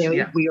 Yes,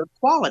 very weird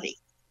quality.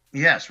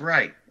 Yes,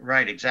 right,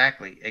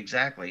 exactly.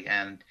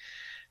 And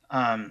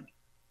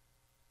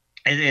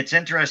it's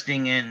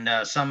interesting, in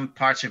some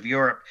parts of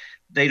Europe,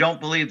 they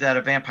don't believe that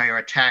a vampire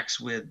attacks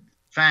with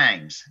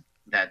fangs,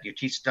 that your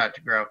teeth start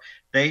to grow.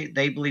 They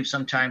believe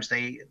sometimes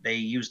they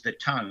use the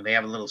tongue. They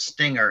have a little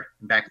stinger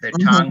in the back of their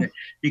tongue,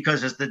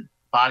 because as the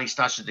body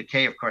starts to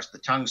decay, of course, the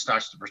tongue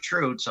starts to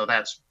protrude. So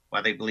that's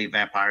why they believe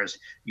vampires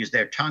use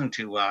their tongue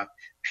to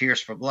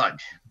pierce for blood.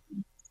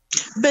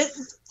 But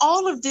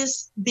all of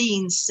this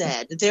being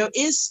said, there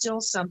is still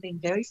something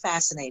very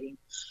fascinating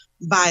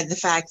by the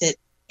fact that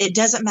it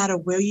doesn't matter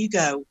where you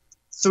go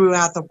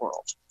throughout the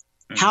world,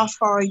 how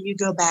far you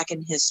go back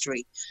in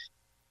history,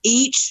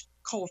 each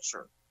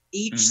culture,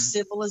 each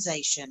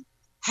civilization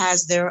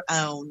has their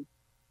own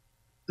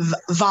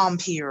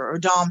vampire or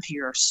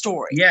dhampir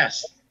story.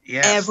 Yes.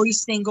 Every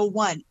single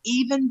one,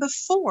 even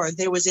before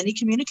there was any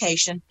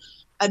communication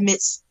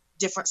amidst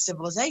different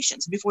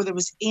civilizations, before there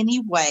was any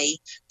way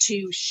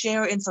to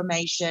share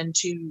information,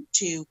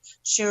 to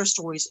share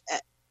stories,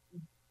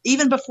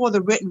 even before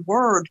the written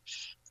word,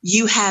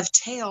 you have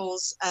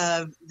tales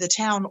of the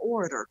town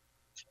orator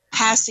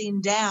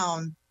passing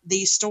down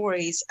these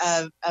stories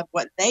of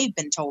what they've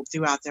been told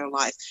throughout their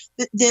life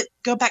that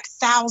go back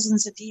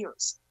thousands of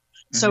years.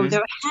 So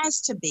there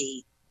has to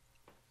be,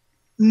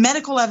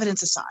 medical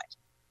evidence aside,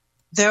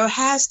 there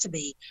has to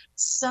be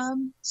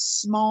some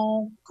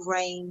small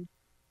grain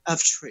of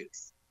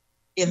truth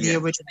in the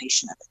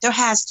origination of it. There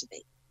has to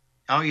be.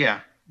 Oh yeah,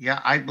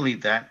 I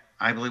believe that.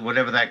 I believe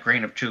whatever that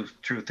grain of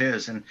truth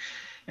is, and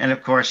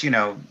of course,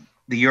 the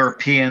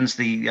Europeans,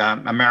 the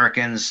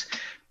Americans,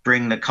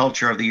 bring the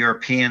culture of the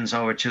Europeans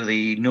over to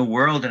the New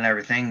World and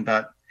everything.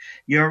 But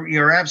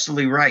you're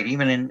absolutely right.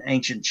 Even in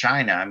ancient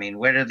China, I mean,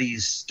 where do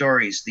these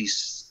stories,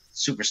 these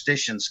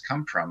superstitions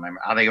come from? I mean,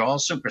 are they all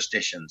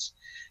superstitions?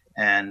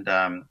 And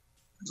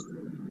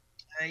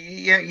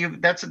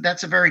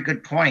That's a very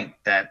good point.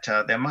 That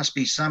there must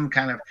be some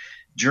kind of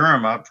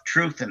germ of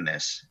truth in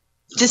this.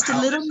 Just a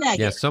little nugget.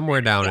 Yeah,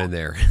 somewhere down in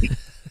there.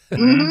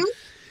 Mm-hmm.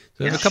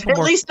 So a couple At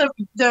more. least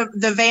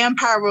the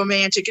vampire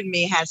romantic in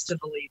me has to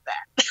believe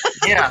that.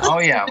 Yeah. Oh,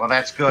 yeah. Well,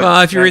 that's good.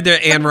 Well, if you read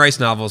the Anne Rice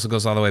novels, it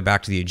goes all the way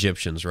back to the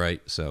Egyptians,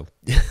 right? So.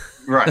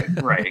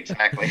 Right,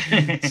 exactly.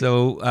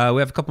 So we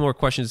have a couple more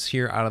questions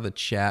here out of the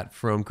chat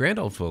from Grand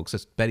Old Folks.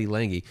 That's Betty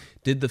Lange.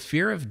 Did the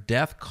fear of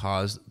death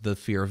cause the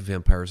fear of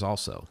vampires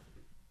also?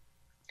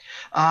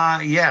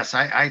 Yes,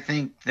 I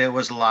think there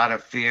was a lot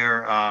of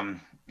fear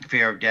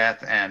of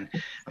death, and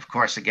of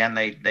course, again,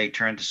 they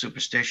turn to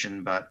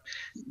superstition. But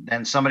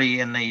then somebody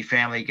in the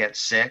family gets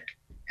sick,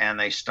 and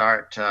they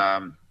start.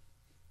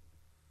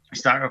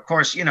 Of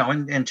course,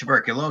 in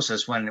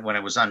tuberculosis, when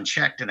it was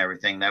unchecked and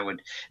everything,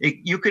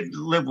 you could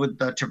live with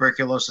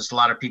tuberculosis. A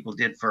lot of people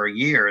did for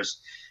years,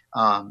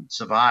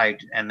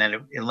 survived, and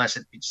then unless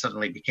it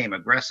suddenly became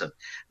aggressive.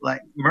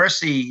 Like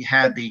Mercy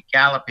had the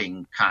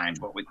galloping kind,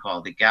 what we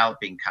call the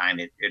galloping kind.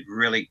 It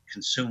really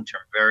consumed her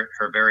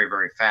very,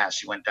 very fast.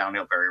 She went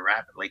downhill very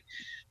rapidly.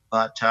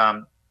 But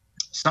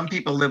some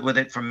people live with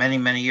it for many,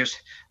 many years.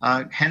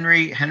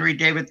 Henry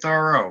David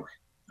Thoreau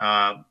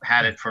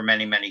had it for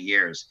many, many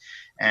years.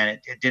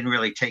 And it didn't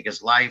really take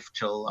his life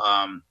till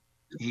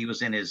he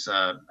was in his,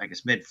 I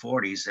guess, mid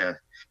 40s,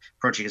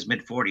 approaching his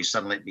mid 40s.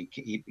 Suddenly,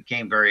 he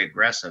became very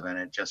aggressive, and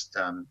it just,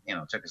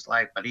 took his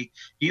life. But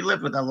he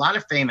lived with a lot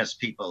of famous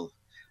people.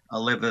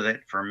 Lived with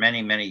it for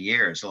many, many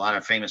years. A lot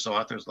of famous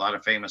authors, a lot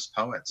of famous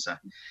poets.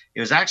 It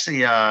was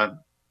actually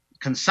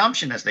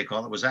consumption, as they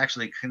call it, was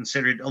actually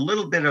considered a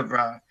little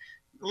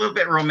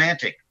bit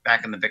romantic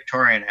back in the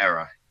Victorian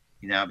era.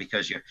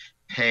 Because you're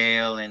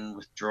pale and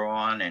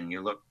withdrawn, and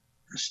you look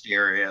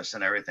mysterious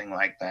and everything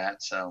like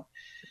that. So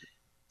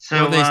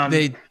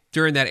they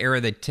during that era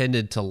they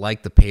tended to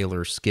like the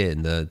paler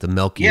skin, the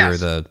milkier,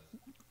 yes.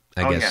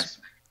 I guess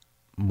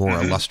more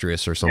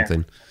illustrious or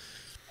something.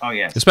 Yeah. Oh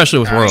yes, especially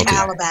with royalty.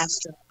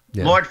 Alabaster.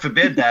 Yeah. Lord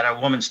forbid that a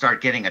woman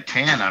start getting a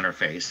tan on her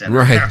face. And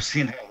right. I've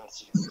seen her.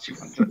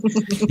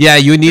 Yeah,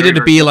 you needed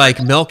to be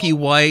like milky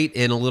white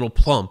and a little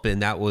plump,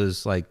 and that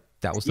was the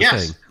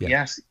thing. Yeah.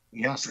 Yes.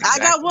 Exactly. I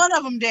got one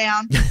of them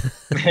down.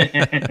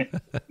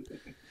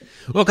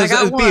 Well,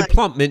 because being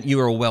plump meant you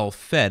were well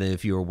fed, and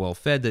if you were well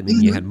fed, that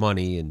meant you had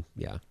money, and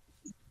yeah.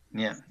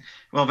 Yeah.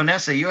 Well,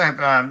 Vanessa, you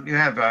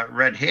have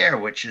red hair,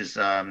 which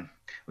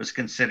was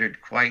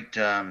considered quite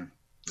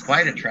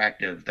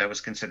attractive. That was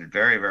considered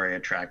very, very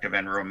attractive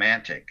and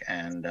romantic,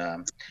 and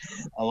a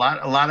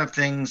lot of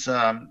things,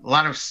 a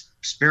lot of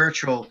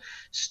spiritual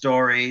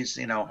stories,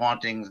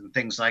 hauntings and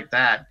things like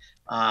that.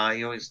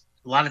 A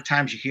lot of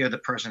times you hear the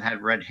person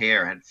had red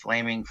hair, had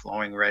flaming,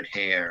 flowing red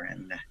hair,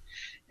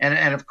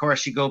 and of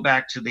course you go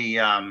back to the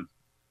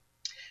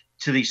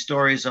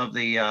stories of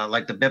the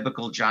like the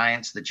biblical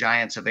giants, the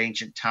giants of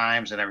ancient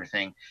times and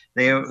everything.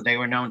 They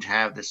were known to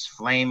have this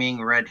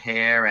flaming red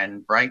hair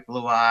and bright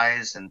blue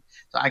eyes, and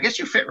so I guess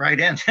you fit right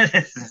in.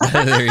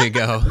 There you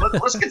go.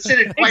 Was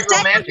considered quite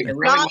romantic. It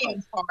really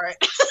was. For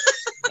it.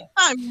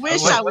 I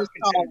wish I was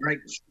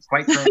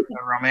quite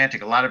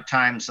romantic. A lot of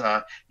times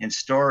in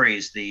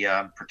stories,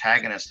 the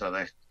protagonist or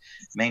the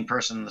main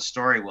person in the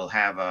story will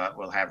have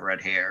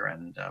red hair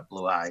and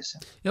blue eyes.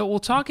 Well,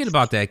 talking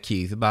about that,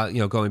 Keith, about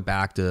going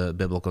back to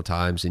biblical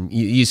times, and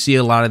you see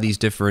a lot of these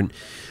different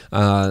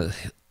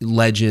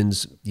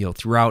legends,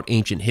 throughout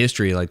ancient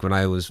history. Like when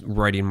I was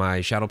writing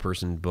my Shadow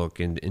Person book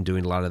and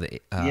doing a lot of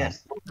the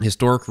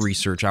historic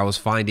research, I was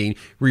finding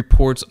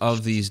reports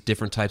of these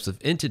different types of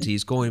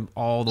entities going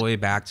all the way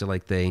back to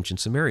like the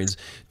ancient Sumerians.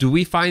 Do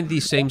we find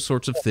these same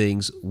sorts of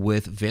things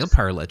with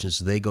vampire legends?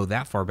 Do they go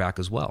that far back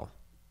as well?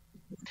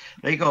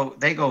 They go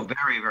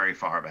very, very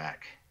far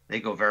back. They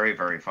go very,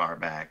 very far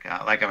back.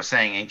 Like I was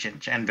saying,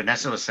 ancient, and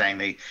Vanessa was saying,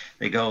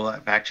 they go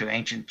back to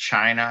ancient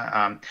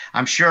China.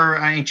 I'm sure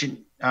ancient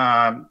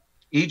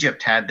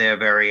Egypt had their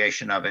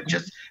variation of it.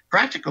 Just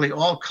practically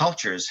all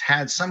cultures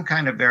had some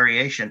kind of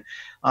variation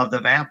of the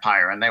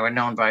vampire, and they were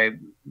known by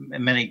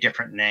many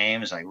different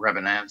names, like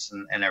revenants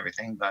and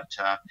everything. But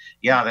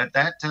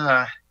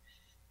that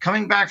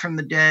coming back from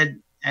the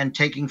dead and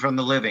taking from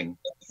the living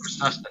for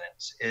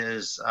sustenance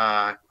is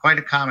quite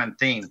a common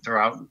theme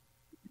throughout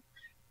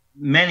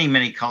many,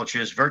 many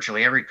cultures.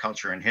 Virtually every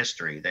culture in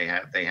history, they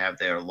have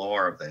their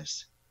lore of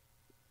this.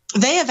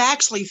 They have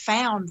actually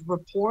found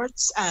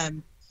reports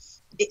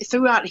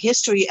throughout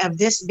history of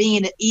this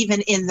being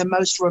even in the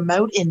most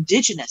remote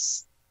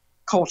indigenous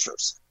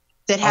cultures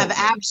that have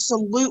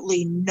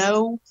absolutely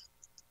no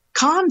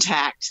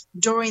contact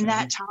during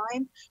that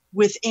time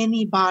with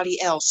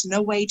anybody else,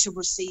 no way to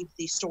receive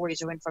these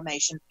stories or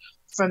information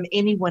from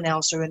anyone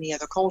else or any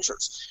other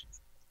cultures.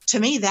 To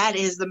me, that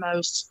is the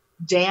most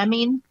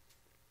damning,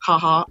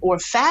 or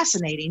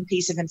fascinating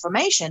piece of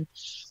information,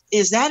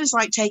 is that is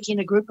like taking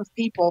a group of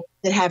people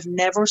that have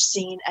never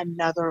seen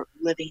another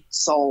living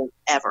soul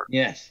ever.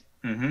 Yes.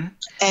 Mm-hmm.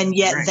 And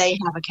yet they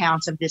have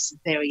accounts of this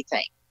very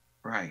thing.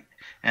 Right.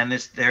 And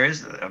there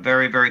is a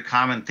very, very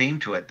common theme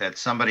to it, that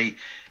somebody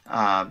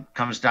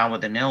comes down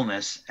with an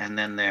illness and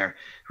then they're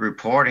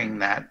reporting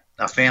that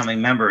a family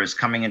member is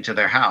coming into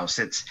their house.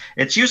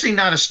 It's usually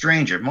not a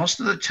stranger. Most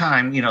of the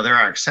time, there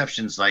are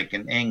exceptions, like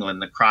in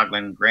England, the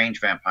Crogland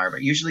Grange vampire,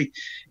 but usually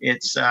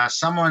it's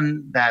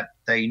someone that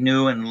they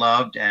knew and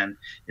loved, and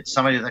it's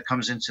somebody that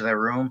comes into their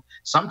room,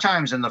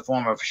 sometimes in the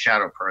form of a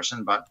shadow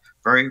person, but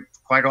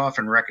quite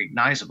often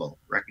recognizable.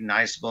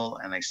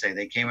 And they say,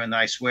 they came in,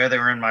 I swear they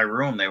were in my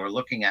room. They were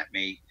looking at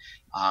me.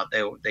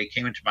 They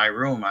came into my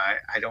room.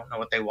 I don't know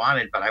what they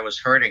wanted, but I was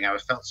hurting. I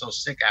felt so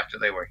sick after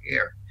they were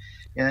here.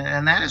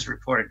 And that is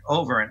reported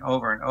over and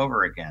over and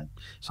over again,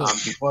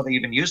 before they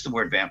even used the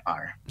word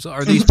vampire. So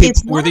are these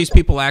people, were these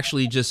people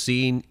actually just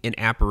seeing an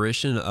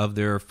apparition of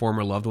their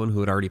former loved one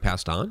who had already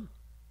passed on?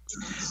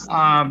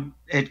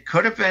 It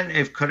could have been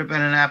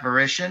an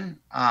apparition.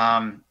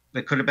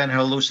 It could have been a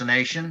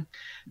hallucination,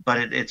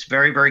 but it's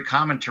very, very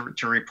common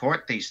to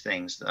report these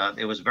things.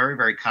 It was very,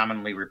 very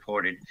commonly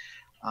reported.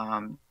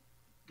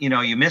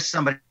 You miss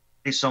somebody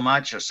so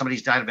much, or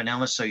somebody's died of an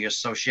illness, so you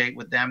associate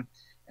with them.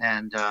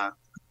 And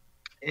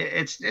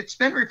it's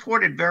been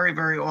reported very,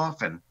 very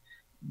often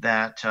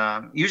that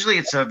usually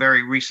it's a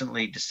very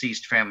recently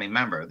deceased family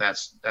member.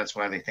 That's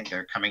why they think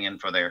they're coming in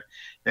for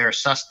their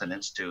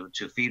sustenance, to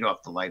feed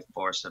off the life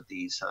force of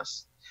these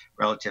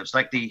relatives.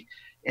 Like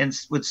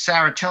with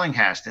Sarah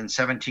Tillinghast in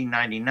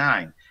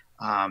 1799.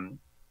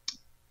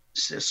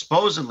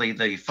 Supposedly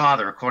the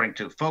father, according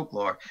to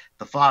folklore,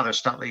 the father,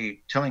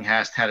 Stutley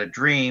Tillinghast, had a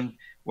dream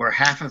where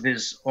half of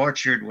his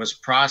orchard was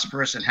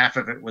prosperous and half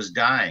of it was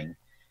dying.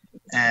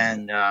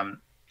 And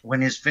when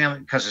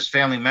because his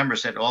family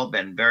members had all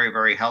been very,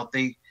 very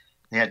healthy,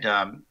 they had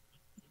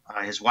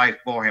his wife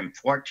bore him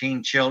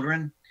 14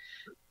 children,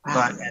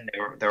 and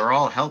they were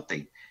all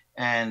healthy.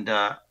 And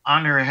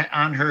on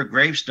her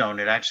gravestone,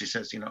 it actually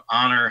says,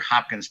 honor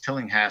Hopkins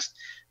Tillinghast.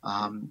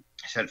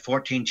 Said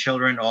 14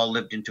 children, all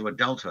lived into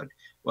adulthood.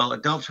 Well,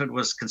 adulthood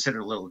was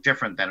considered a little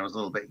different then. It was a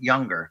little bit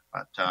younger,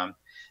 but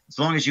as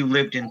long as you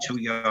lived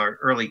into your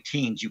early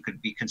teens, you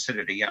could be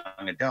considered a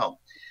young adult.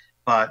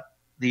 But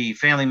the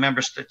family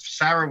members,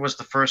 Sarah was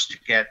the first to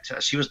get,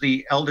 she was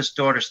the eldest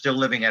daughter still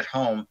living at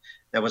home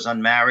that was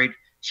unmarried.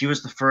 She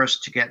was the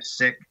first to get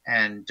sick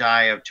and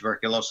die of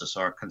tuberculosis,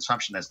 or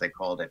consumption as they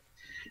called it.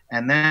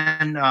 And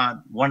then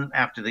one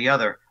after the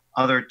other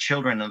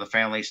children in the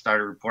family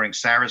started reporting,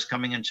 Sarah's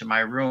coming into my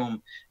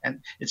room.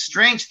 And it's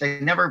strange, they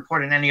never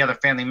reported any other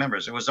family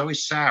members. It was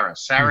always Sarah.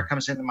 Sarah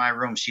comes into my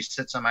room, she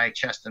sits on my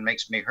chest and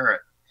makes me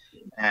hurt.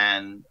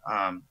 And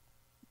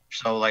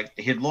so like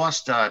he had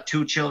lost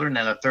 2 children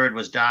and a third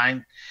was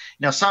dying.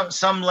 Now,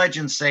 some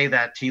legends say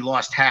that he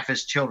lost half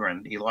his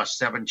children. He lost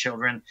 7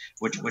 children,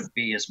 which would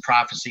be his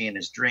prophecy in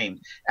his dream.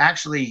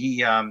 Actually,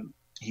 he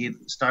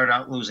started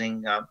out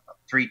losing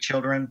 3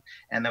 children,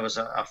 and there was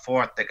a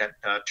fourth that got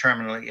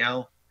terminally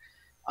ill.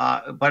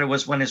 But it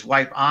was when his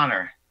wife,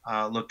 Honor,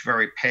 looked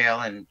very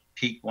pale and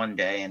peaked one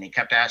day, and he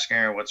kept asking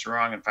her what's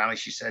wrong. And finally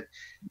she said,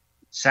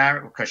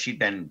 Sarah, because she'd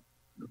been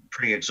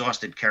pretty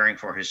exhausted caring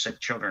for his sick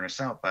children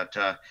herself, but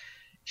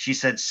she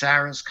said,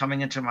 Sarah's coming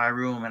into my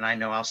room, and I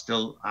know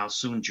I'll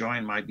soon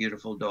join my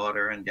beautiful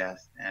daughter in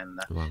death. And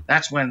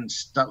that's when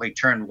Stutley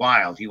turned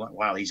wild. He went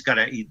wild. He's not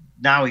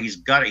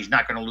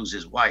going to lose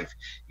his wife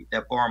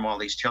that bore him all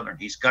these children.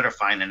 He's got to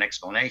find an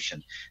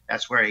explanation.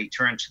 That's where he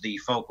turned to the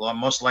folklore,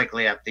 most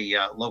likely at the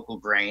local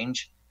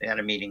Grange. They had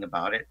a meeting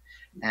about it.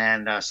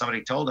 And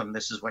somebody told him,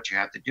 this is what you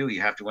have to do.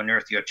 You have to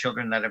unearth your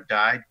children that have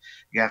died.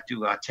 You have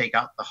to take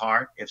out the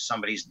heart if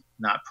somebody's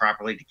not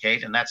properly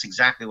decayed. And that's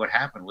exactly what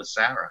happened with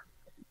Sarah.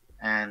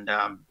 And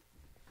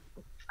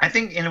I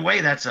think in a way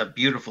that's a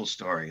beautiful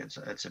story.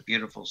 It's a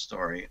beautiful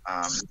story.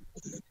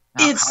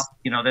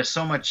 There's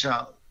so much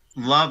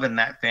love in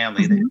that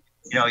family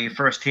that, you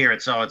first hear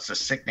it's a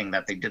sickening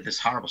that they did this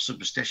horrible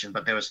superstition,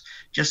 but there was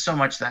just so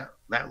much that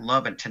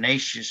love and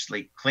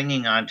tenaciously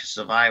clinging on to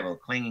survival,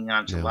 clinging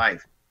on to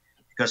life,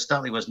 because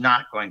Stutley was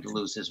not going to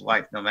lose his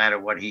wife, no matter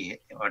what he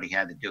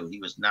had to do. He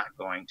was not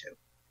going to.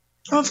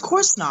 Well, of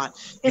course not.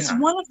 It's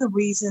one of the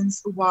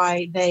reasons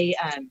why they,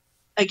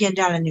 again,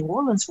 down in New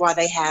Orleans, why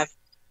they have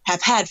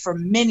had for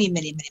many,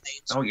 many, many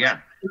millions. Oh, yeah.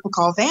 People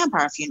call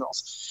vampire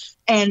funerals.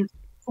 And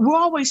we're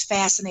always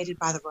fascinated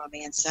by the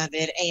romance of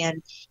it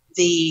and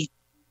the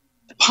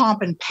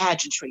pomp and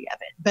pageantry of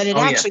it. But it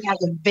actually has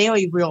a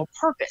very real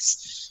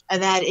purpose.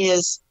 And that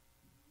is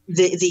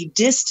the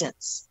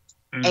distance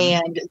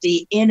and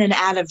the in and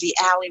out of the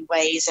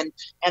alleyways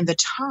and the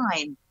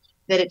time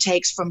that it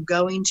takes from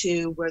going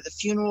to where the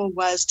funeral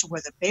was to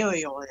where the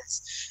burial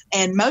is.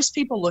 And most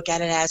people look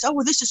at it as, oh,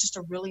 well, this is just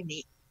a really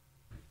neat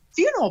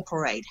funeral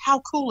parade. How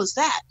cool is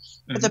that?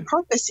 But the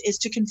purpose is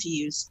to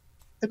confuse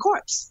the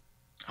corpse.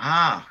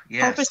 Ah,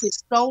 yes. Purpose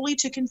is solely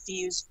to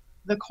confuse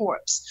the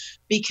corpse,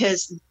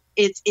 because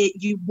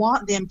you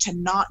want them to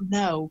not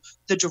know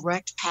the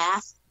direct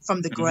path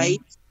from the grave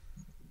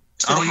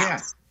to the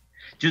house.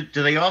 Do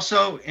they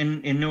also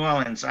in New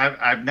Orleans?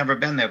 I've never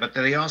been there, but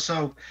do they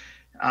also?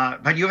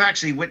 But you've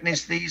actually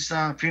witnessed these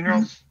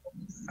funerals?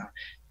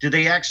 Do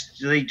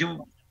they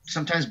do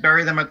sometimes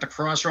bury them at the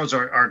crossroads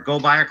or go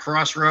by a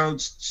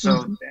crossroads?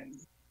 So, so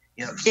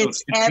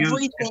It's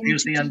everything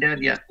confuse the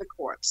undead. Yeah. The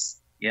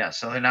corpse. Yeah.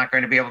 So they're not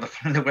going to be able to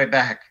find their way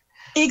back.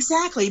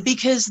 Exactly,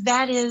 because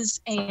that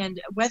is,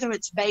 and whether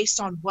it's based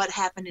on what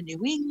happened in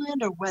New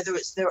England or whether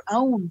it's their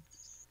own,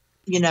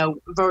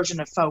 version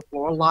of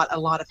folklore, a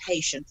lot of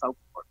Haitian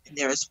folklore in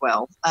there as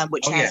well,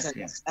 which has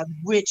a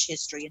rich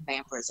history in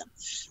vampirism.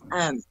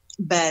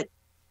 But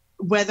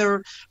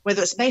whether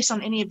it's based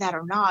on any of that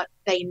or not,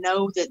 they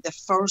know that the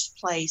first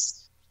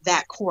place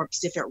that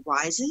corpse, if it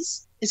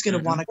rises, is going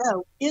to want to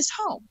go is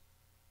home.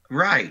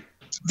 Right.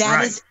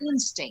 That is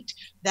instinct.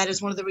 That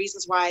is one of the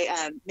reasons why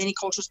many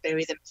cultures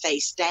bury them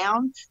face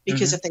down,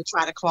 because if they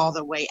try to claw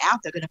their way out,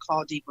 they're going to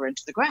claw deeper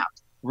into the ground.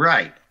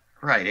 Right.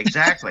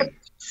 Exactly.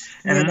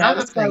 And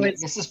another thing,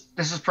 this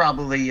is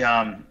probably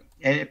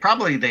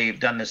probably they've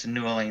done this in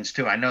New Orleans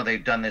too. I know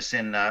they've done this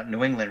in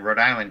New England, Rhode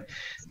Island.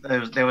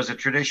 There was a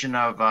tradition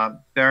of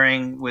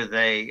burying with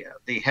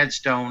the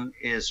headstone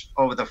is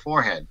over the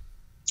forehead.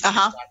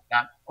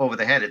 Not over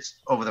the head, it's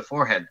over the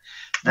forehead.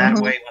 That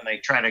way, when they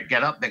try to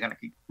get up, they're going to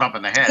keep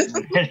bumping the head.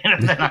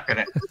 They're not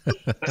going to.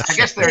 I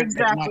guess they're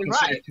not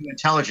considered too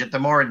intelligent. They're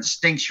more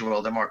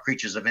instinctual. They're more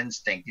creatures of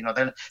instinct.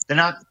 They're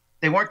not.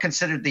 They weren't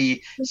considered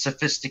the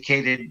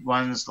sophisticated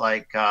ones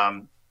like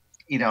Vlad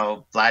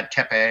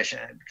Tepes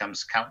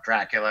becomes Count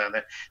Dracula.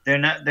 They're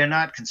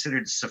not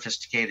considered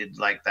sophisticated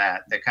like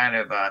that. They're kind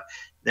of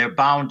they're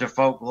bound to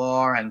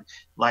folklore, and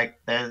like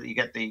you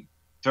get the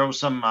throw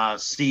some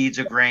seeds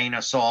of grain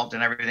or salt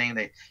and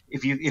everything.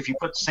 If you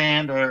put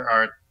sand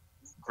or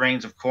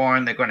grains of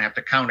corn, they're going to have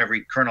to count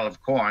every kernel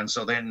of corn,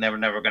 so they're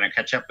never going to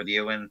catch up with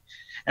you. And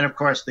of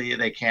course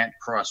they can't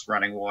cross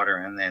running water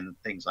and then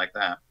things like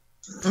that.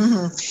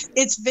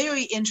 It's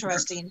very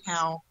interesting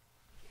how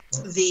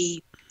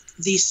these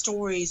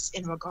stories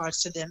in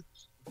regards to them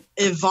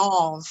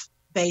evolve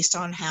based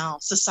on how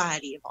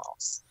society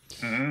evolves.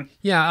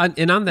 Yeah,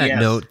 and on that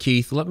note,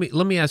 Keith, let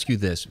me ask you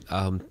this,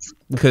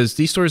 because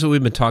these stories that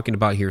we've been talking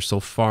about here so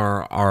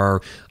far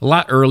are a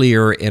lot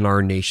earlier in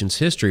our nation's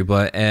history,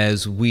 but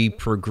as we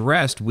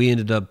progressed, we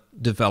ended up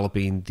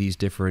developing these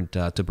different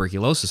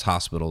tuberculosis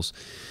hospitals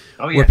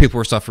where people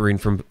were suffering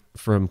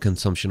from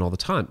consumption all the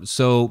time.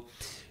 So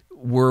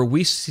were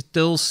we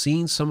still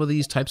seeing some of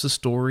these types of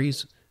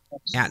stories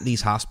at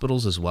these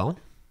hospitals as well?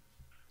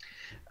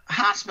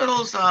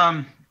 Hospitals,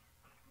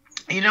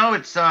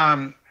 it's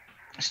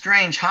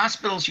strange.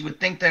 Hospitals, you would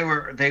think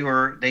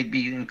they'd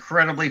be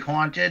incredibly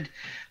haunted,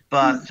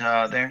 but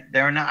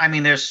they're not. I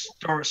mean, there's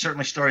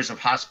certainly stories of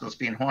hospitals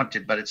being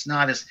haunted, but it's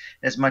not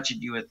as much as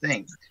you would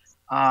think.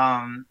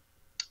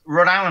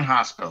 Rhode Island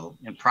Hospital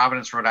in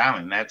Providence, Rhode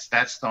Island.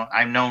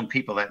 I've known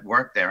people that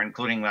work there,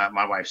 including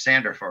my wife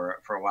Sandra for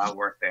a while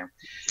worked there,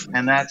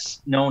 and that's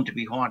known to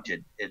be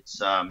haunted.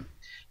 It's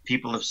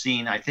people have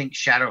seen, I think,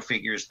 shadow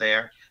figures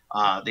there.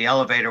 The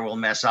elevator will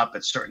mess up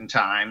at certain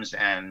times,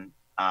 and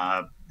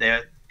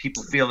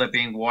people feel they're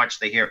being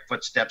watched. They hear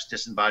footsteps,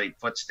 disembodied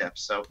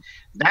footsteps. So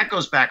that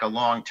goes back a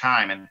long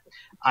time, and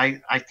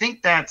I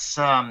think that's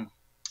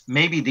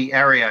maybe the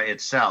area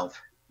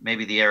itself.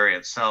 Maybe the area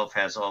itself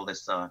has all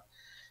this.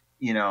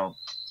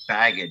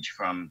 Baggage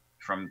from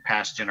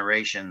past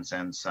generations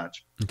and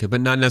such. Okay, but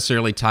not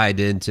necessarily tied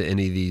into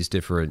any of these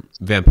different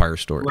vampire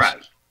stories.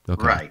 Right.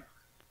 Okay. Right.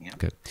 Yeah.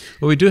 Okay.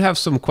 Well, we do have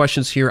some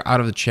questions here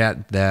out of the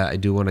chat that I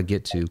do want to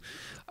get to.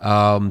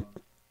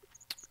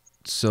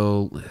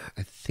 So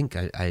I think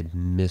I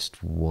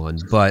missed one,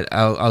 but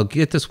I'll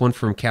get this one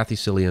from Kathy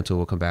Ciliento.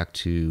 We'll come back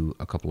to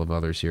a couple of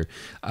others here.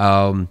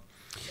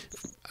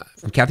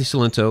 From Kathy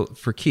Ciliento,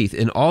 for Keith,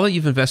 in all that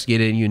you've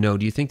investigated and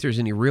do you think there's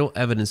any real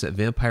evidence that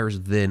vampires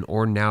then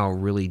or now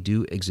really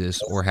do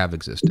exist or have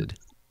existed?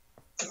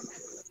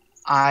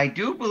 I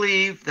do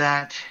believe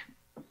that,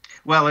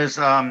 well, as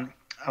I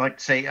like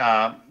to say,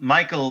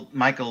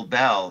 Michael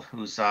Bell,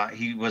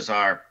 he was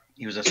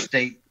a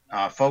state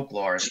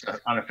folklorist, an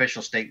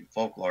unofficial state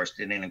folklorist,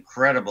 did an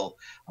incredible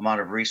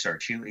amount of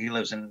research. He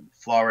lives in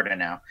Florida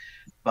now,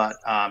 but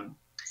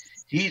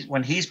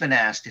when he's been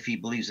asked if he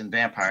believes in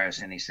vampires,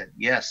 and he said,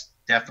 yes,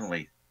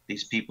 definitely.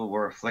 These people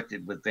were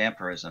afflicted with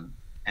vampirism,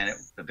 and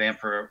the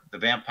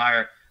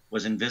vampire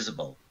was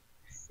invisible.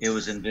 It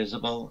was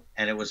invisible,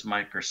 and it was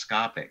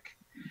microscopic,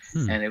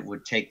 and it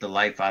would take the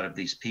life out of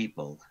these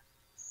people.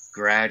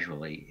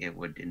 Gradually, it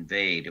would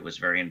invade. It was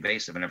very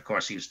invasive, and of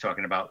course, he was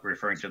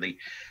referring to the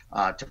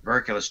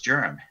tuberculous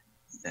germ.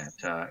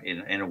 That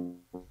in a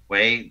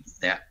way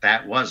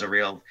that was a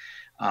real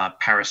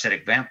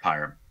parasitic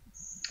vampire.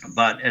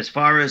 But as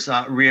far as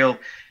real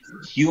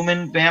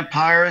human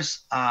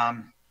vampires,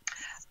 I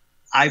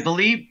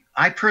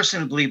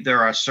personally believe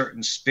there are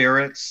certain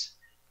spirits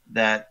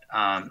that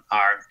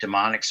are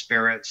demonic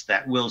spirits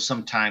that will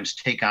sometimes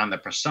take on the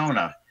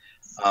persona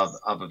of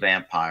a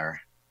vampire.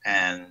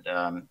 And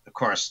of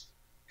course,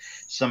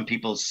 some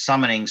people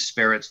summoning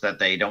spirits that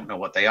they don't know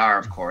what they are.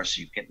 Of course,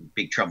 you get in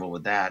big trouble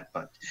with that.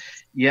 But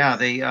yeah,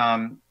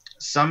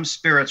 some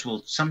spirits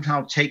will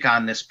somehow take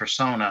on this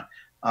persona.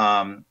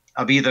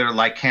 either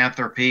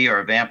lycanthropy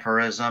or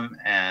vampirism,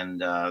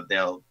 and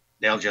they'll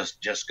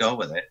just go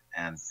with it.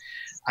 And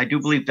I do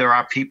believe there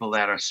are people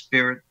that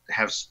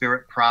have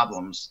spirit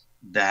problems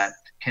that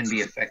can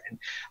be affected.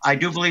 I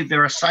do believe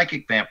there are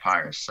psychic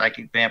vampires.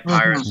 Psychic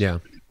vampires, Yeah.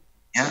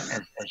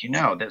 As you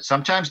know, that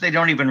sometimes they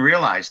don't even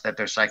realize that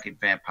they're psychic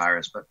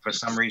vampires, but for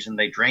some reason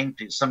they drain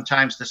people.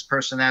 Sometimes this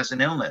person has an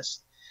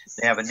illness.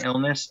 They have an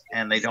illness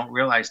and they don't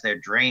realize they're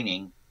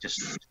draining,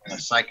 just on a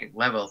psychic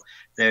level,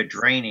 they're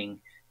draining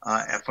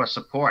for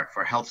support,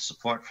 for health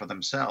support for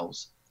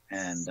themselves.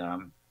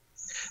 And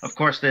of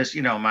course, there's,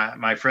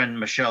 my friend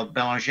Michelle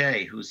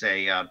Belanger, who's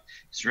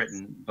has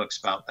written books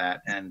about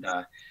that. And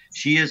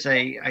she is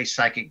a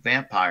psychic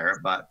vampire,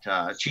 but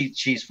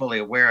she's fully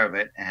aware of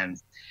it.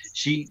 And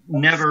she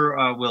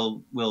never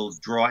will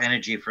draw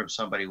energy from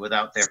somebody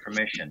without their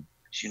permission.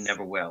 She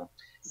never will.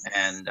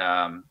 And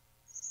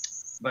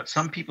but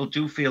some people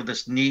do feel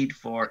this need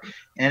for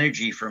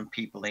energy from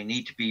people. They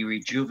need to be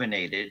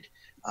rejuvenated.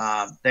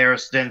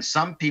 There's then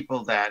some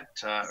people that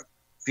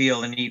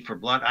feel the need for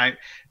blood.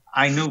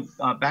 I knew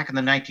back in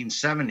the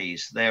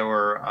 1970s, there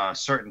were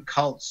certain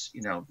cults,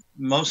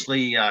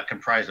 mostly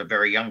comprised of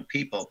very young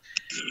people,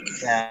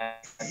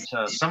 that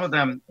some of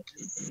them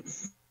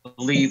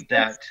believed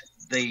that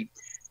they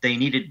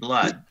needed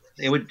blood.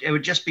 It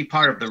would just be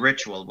part of the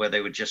ritual where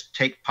they would just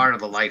take part of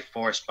the life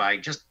force by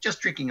just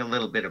drinking a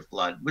little bit of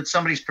blood with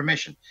somebody's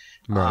permission.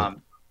 Right.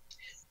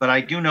 But I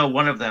do know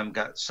one of them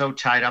got so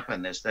tied up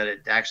in this that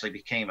it actually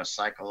became a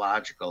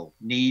psychological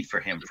need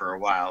for him for a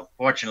while.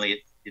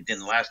 Fortunately, it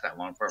didn't last that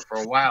long. For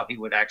a while, he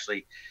would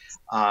actually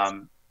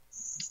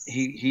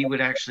he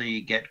would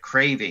actually get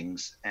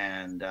cravings,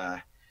 and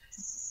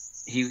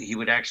he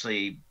would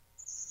actually,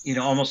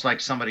 almost like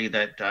somebody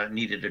that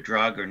needed a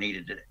drug or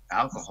needed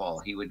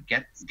alcohol. He would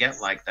get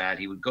like that.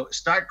 He would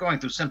start going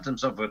through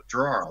symptoms of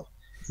withdrawal.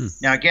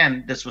 Now,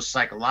 again, this was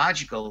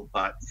psychological,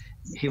 but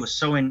he was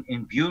so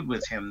imbued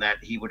with him that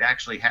he would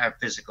actually have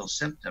physical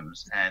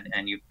symptoms,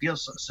 and you feel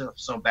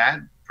so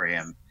bad for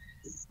him.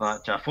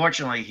 But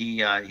fortunately, he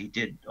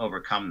did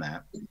overcome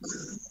that.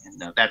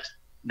 And that's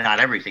not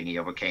everything he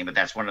overcame, but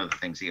that's one of the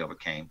things he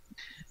overcame.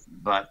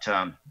 But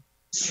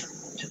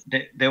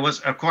there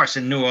was, of course,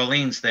 in New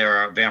Orleans, there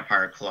are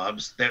vampire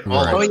clubs. They're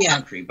all over the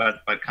country,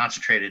 but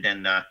concentrated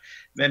in.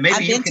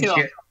 Maybe you can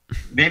share.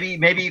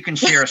 Maybe you can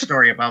share a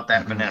story about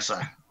that,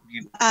 Vanessa.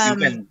 You've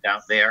been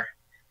out there.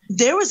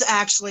 There was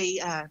actually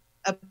a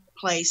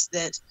place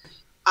that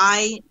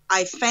I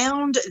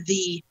found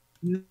the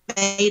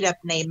made-up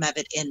name of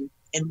it in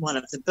one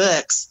of the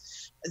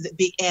books,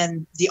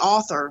 and the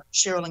author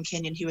Sherilyn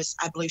Kenyon, who is,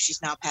 I believe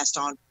she's now passed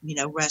on,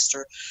 rest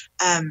her.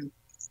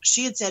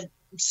 She had said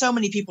so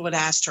many people had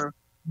asked her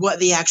what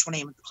the actual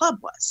name of the club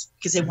was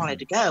because they wanted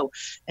to go,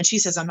 and she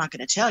says, "I'm not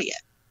going to tell you.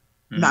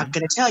 I'm not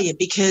going to tell you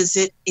because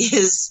it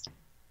is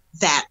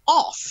that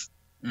off."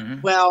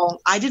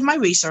 Well, I did my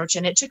research,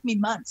 and it took me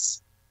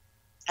months,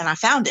 and I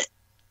found it.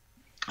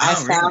 I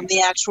found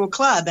the actual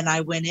club, and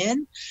I went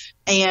in,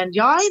 and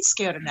y'all ain't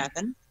scared of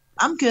nothing.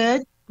 I'm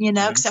good,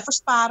 except for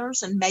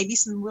spiders and maybe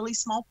some really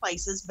small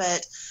places.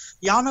 But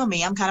y'all know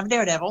me. I'm kind of a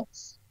daredevil.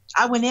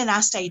 I went in.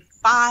 I stayed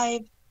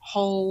 5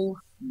 whole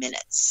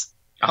minutes.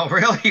 Oh,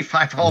 really?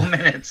 5 whole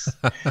minutes?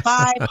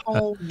 5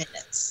 whole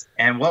minutes.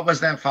 And what was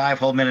that 5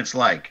 whole minutes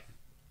like?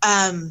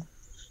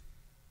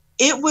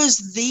 It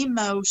was the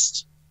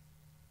most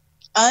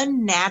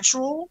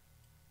unnatural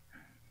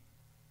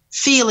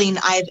feeling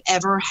I've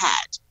ever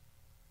had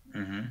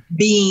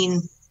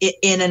being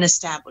in an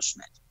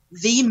establishment.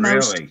 The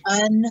most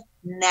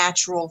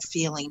unnatural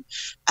feeling.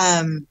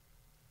 And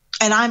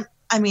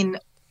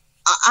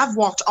I've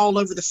walked all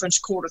over the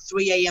French Quarter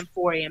 3 a.m.,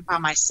 4 a.m. by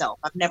myself.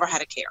 I've never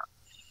had a care.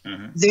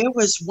 There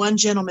was one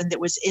gentleman that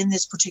was in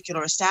this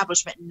particular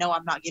establishment. No,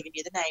 I'm not giving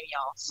you the name,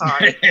 y'all.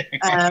 Sorry.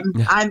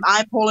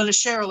 I'm pulling a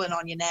Sherilyn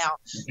on you now.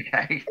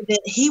 Okay.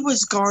 That he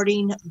was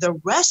guarding the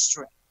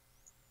restroom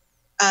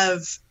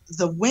of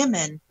the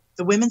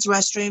women's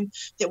restroom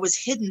that was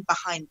hidden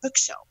behind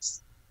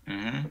bookshelves.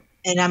 And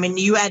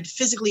you had to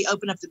physically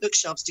open up the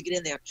bookshelves to get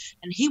in there.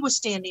 And he was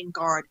standing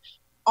guard,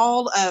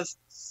 all of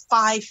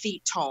 5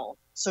 feet tall.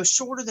 So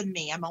shorter than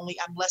me. I'm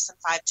less than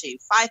 5'2",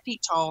 5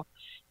 feet tall,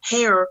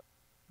 hair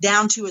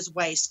down to his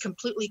waist,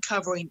 completely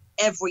covering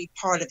every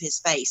part of his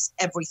face,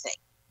 everything.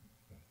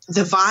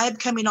 The vibe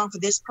coming off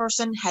of this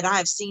person, had I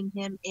have seen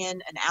him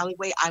in an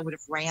alleyway, I would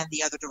have ran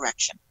the other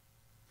direction.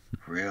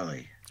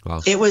 Really?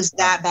 Wow. It was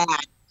that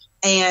bad.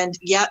 And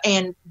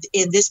and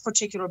in this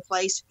particular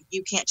place,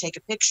 you can't take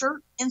a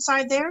picture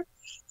inside there.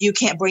 You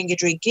can't bring a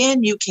drink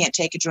in. You can't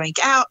take a drink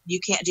out. You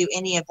can't do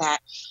any of that.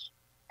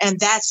 And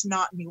that's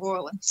not New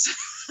Orleans.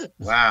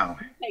 Wow.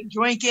 You can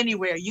drink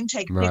anywhere. You can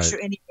take a picture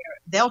anywhere.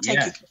 They'll take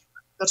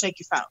They'll take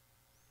your phone.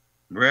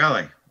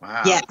 Really?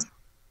 Wow. Yes.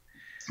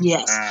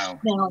 Yes. Wow.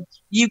 Now,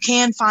 you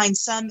can find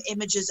some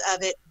images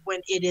of it when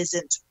it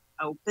isn't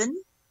open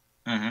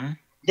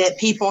that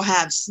people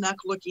have snuck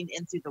looking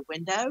in through the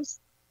windows,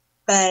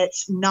 but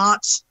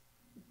not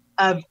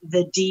of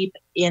the deep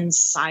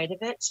inside of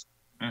it.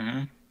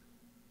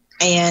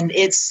 And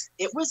it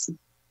was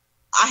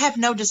I have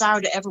no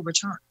desire to ever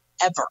return,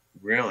 ever.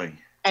 Really?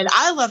 And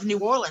I love New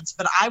Orleans,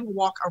 but I will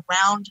walk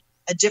around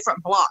a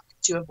different block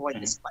to avoid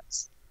this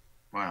place.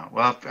 Wow.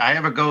 Well, if I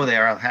ever go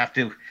there, I'll have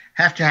to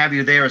have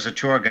you there as a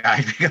tour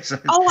guide because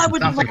I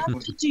would love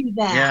to do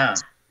that. Yeah.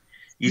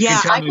 You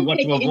can tell me what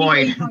to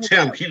avoid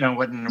too. You know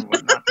what not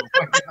to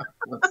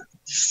avoid.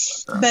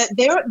 But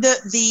there,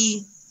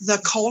 the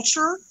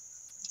culture,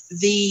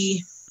 the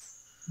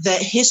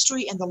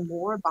history, and the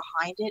lore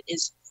behind it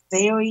is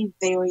very,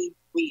 very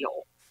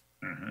real.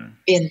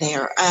 In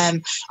there.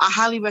 I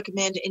highly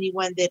recommend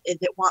anyone that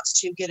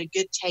wants to get a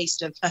good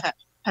taste of,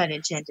 pun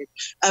intended,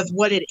 of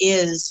what it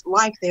is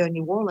like there in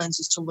New Orleans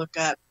is to look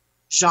up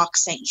Jacques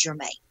Saint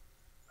Germain.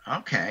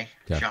 Okay.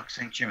 Yeah. Jacques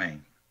Saint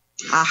Germain.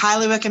 I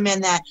highly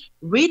recommend that.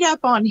 Read up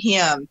on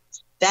him.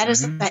 That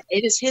is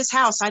it is his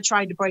house I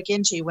tried to break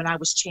into when I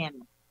was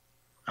channeling.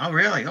 Oh,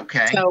 really?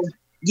 Okay. So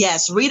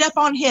yes, read up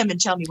on him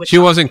and tell me what she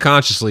wasn't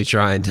consciously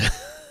trying to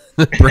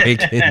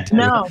break into.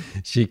 No,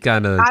 she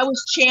kind of. I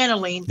was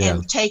channeling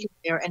and taking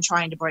there and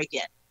trying to break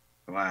in.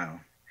 Wow.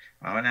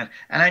 Well, and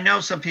I know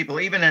some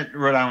people, even at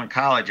Rhode Island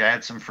College, I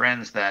had some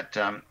friends that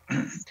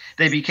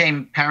they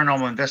became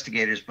paranormal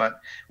investigators. But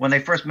when they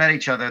first met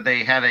each other,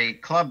 they had a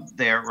club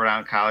there at Rhode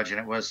Island College, and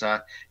it was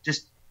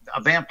just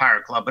a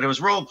vampire club, but it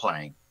was role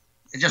playing.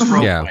 It's just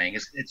role playing.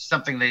 It's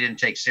something they didn't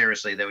take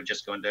seriously. They would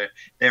just go into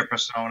their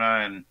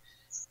persona, and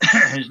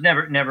there's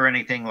never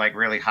anything like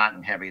really hot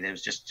and heavy. There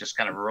was just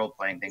kind of a role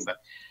playing thing. But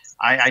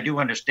I do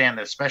understand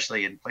that,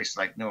 especially in places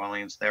like New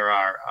Orleans, there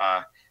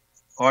are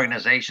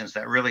organizations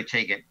that really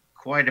take it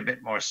quite a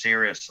bit more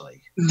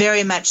seriously.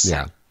 Very much so.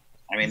 Yeah.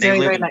 I mean, they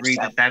live and breathe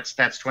that's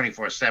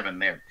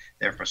 24/7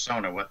 their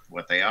persona,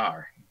 what they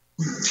are.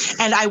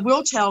 And I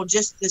will tell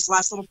just this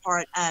last little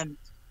part,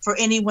 for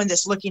anyone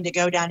that's looking to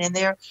go down in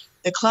there,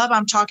 the club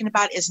I'm talking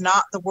about is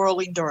not the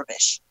Whirling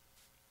Dervish.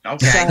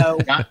 Okay. So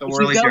not the if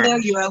Whirling you go Dervish. there,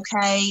 you're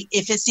okay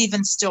if it's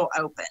even still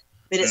open.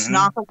 But it's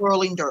not the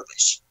Whirling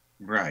Dervish.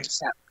 Right.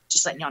 So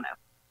just letting y'all know.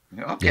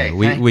 Okay.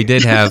 Yeah, we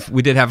did have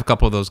a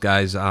couple of those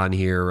guys on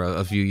here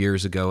a few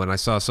years ago, and I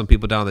saw some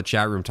people down in the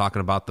chat room talking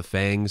about the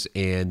fangs,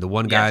 and the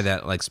one guy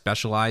that like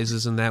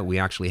specializes in that we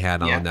actually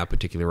had on that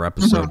particular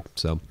episode.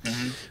 So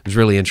it was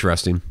really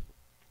interesting.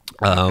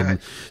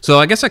 So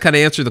I guess I kind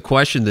of answered the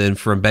question then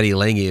from Betty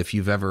Lange, if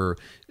you've ever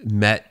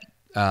met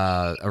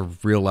a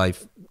real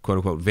life quote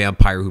unquote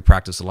vampire who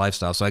practiced the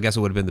lifestyle. So I guess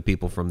it would have been the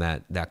people from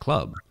that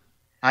club.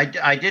 I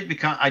did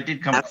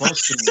come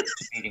close to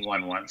meeting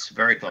one once,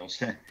 very close.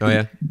 Oh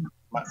yeah.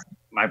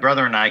 My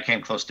brother and I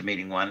came close to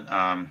meeting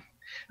one.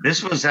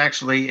 This was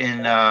actually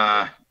in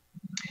the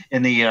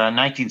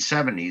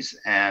 1970s,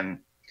 and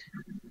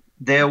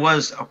there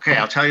was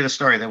I'll tell you the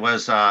story. There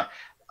was a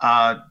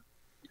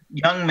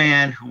young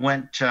man who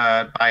went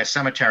by a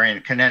cemetery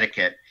in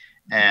Connecticut,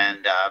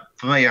 and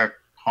familiar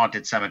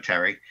haunted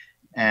cemetery,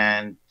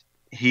 and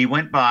he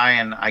went by,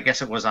 and I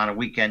guess it was on a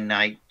weekend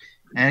night,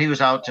 and he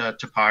was out to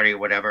party or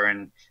whatever,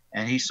 and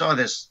he saw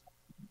this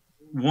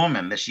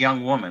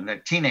young woman, a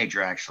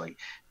teenager actually,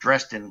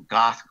 dressed in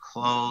goth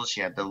clothes.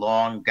 She had the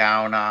long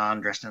gown on,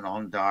 dressed in all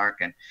in dark,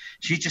 and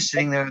she's just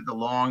sitting there with the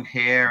long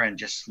hair and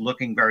just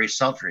looking very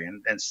sultry,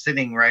 and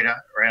sitting right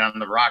on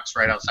the rocks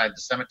right outside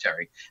the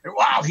cemetery. And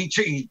wow,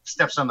 he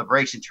steps on the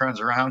brakes and turns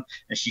around,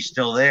 and she's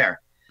still there.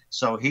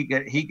 So he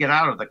get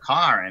out of the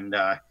car and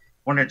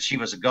wondered if she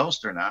was a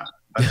ghost or not.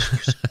 But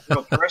she's a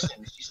real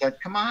person. She said,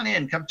 "Come on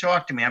in, come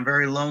talk to me. I'm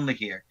very lonely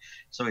here."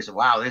 So he said,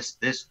 "Wow, this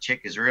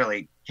chick is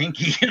really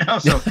kinky, you know."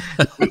 So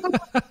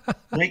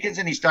Lincoln's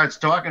and he starts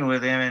talking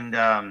with him,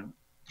 and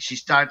he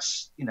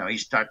starts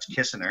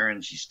kissing her,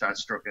 and she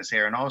starts stroking his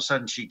hair, and all of a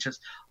sudden she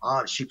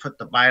put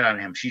the bite on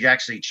him. She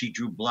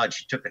drew blood.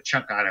 She took a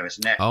chunk out of his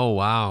neck. Oh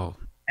wow!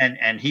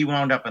 And he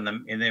wound up in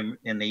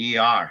the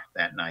ER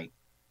that night.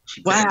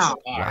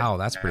 Wow,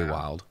 that's pretty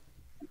wild.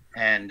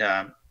 And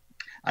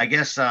I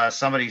guess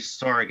somebody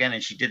saw her again,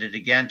 and she did it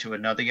again to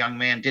another young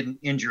man. Didn't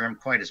injure him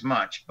quite as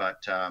much,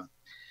 but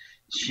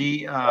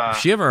she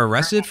ever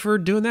arrested for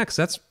doing that? Because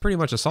that's pretty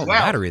much assault and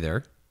battery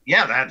there.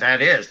 Yeah,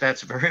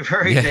 that's very,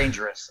 very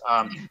dangerous.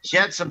 She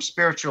had some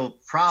spiritual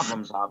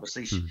problems,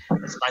 obviously,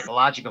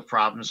 psychological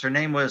problems. Her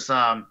name was she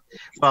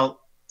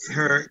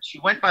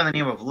went by the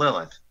name of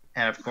Lilith,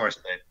 and of course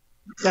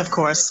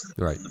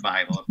right, the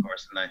Bible, of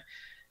course, and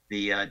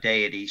the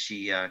deity.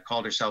 She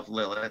called herself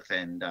Lilith,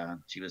 and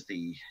she was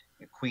the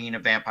queen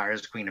of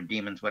vampires, queen of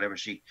demons, whatever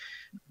she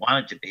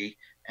wanted to be.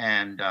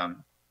 And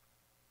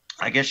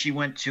I guess she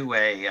went to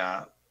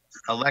a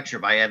lecture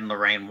by Ed and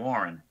Lorraine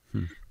Warren,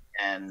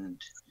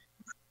 and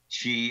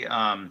she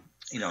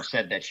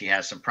said that she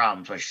has some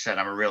problems. So she said,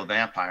 "I'm a real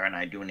vampire and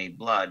I do need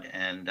blood."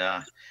 And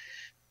I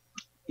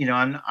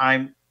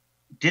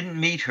didn't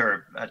meet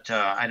her, but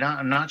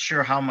I'm not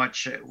sure how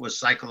much it was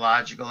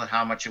psychological and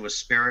how much it was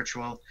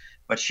spiritual,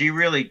 but she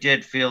really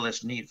did feel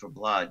this need for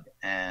blood,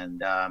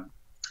 and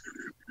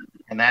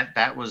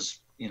that was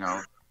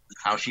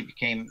how she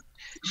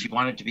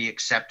wanted to be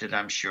accepted.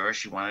 I'm sure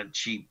she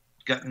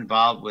got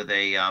involved with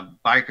a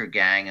biker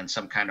gang and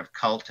some kind of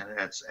cult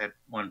at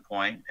one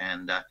point,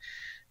 and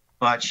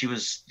but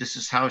this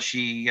is how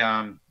she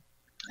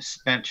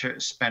spent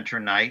her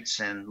nights,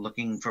 and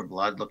looking for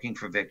blood, looking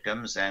for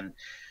victims. And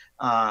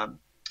my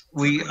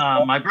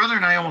brother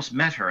and I almost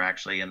met her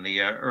actually in the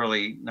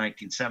early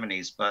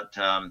 1970s, but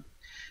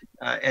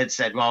Ed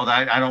said, well,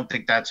 I don't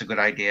think that's a good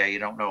idea. You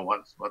don't know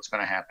what's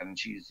going to happen.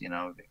 She's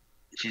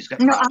got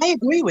problems. I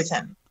agree with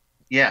him.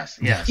 Yes,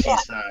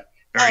 she's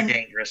very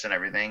dangerous and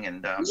everything.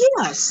 And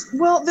yes,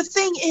 well, the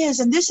thing is,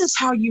 and this is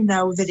how you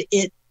know that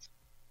it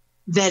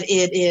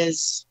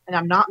is, and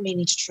I'm not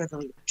meaning to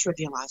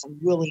trivialize, I'm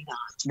really not.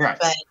 Right.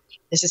 But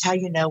this is how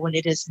you know when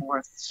it is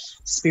more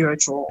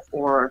spiritual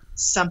or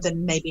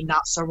something maybe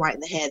not so right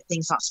in the head,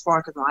 things not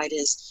sparking right,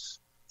 is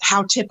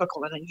how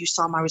typical, and you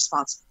saw my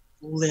response,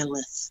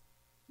 Lilith.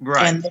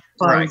 Right. And the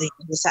clothing,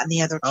 this, that, and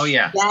the other. Oh,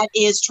 yeah. That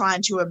is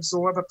trying to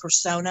absorb a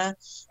persona.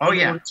 Oh,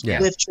 yeah. To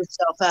lift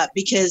herself up.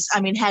 Because,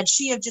 I mean, had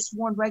she have just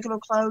worn regular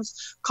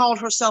clothes, called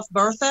herself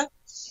Bertha,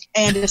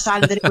 and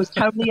decided that it was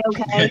totally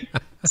okay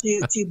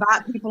to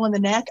bite people in the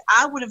neck,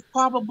 I would have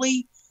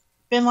probably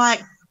been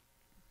like,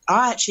 all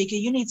right, Chica,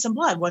 you need some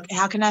blood.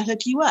 How can I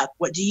hook you up?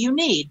 What do you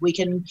need?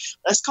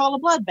 Let's call a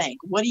blood bank.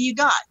 What do you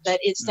got? But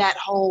it's that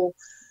whole,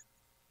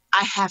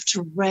 I have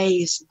to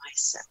raise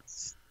myself.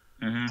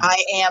 Mm-hmm.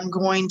 I am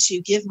going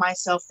to give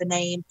myself the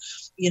name,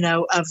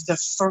 of the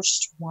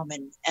first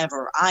woman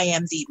ever. I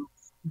am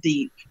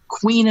the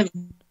queen of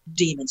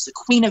demons, the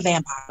queen of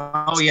vampires.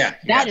 Oh, yeah.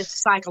 That is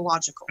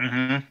psychological.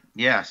 Mm-hmm.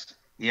 Yes.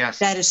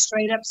 That is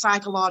straight up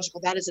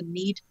psychological. That is a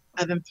need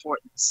of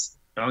importance.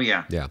 Oh,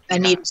 yeah. A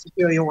need of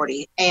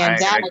superiority.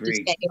 And I agree.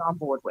 just can't get on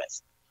board with.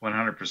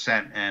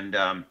 100%.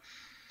 And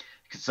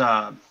because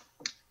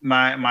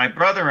my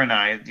brother and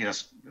I,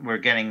 were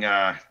getting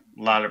a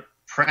lot of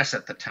press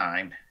at the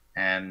time.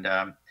 And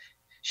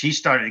she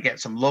started to get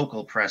some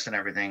local press and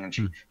everything, and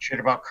she shared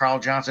about Carl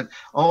Johnson.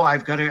 Oh,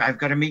 I've got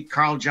to meet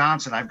Carl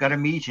Johnson. I've got to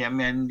meet him.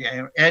 And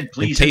Ed,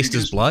 please taste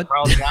his blood.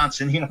 Carl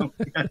Johnson,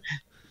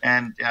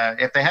 And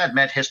if they had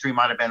met, history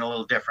might have been a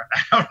little different.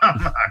 I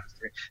don't know,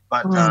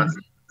 but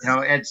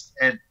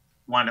Ed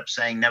wound up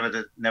saying, "Never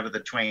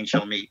the twain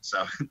shall meet."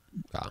 So,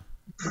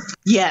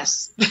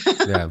 yes,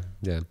 yeah.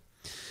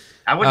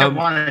 I wouldn't have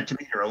wanted to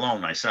meet her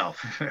alone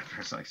myself,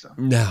 personally. So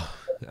no.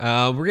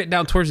 We're getting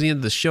down towards the end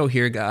of the show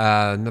here.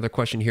 Another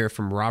question here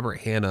from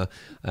Robert Hanna.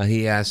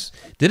 He asks,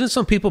 didn't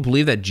some people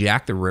believe that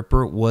Jack the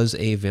Ripper was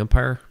a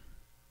vampire?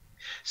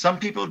 Some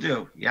people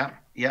do.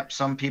 Yep.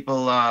 Some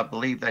people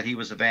believe that he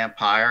was a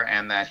vampire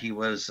and that he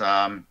was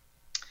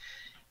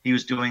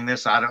doing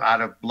this out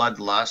of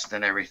bloodlust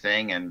and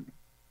everything. And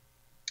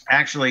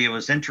actually, it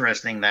was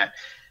interesting that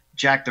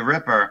Jack the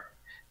Ripper,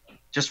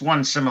 just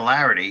one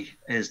similarity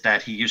is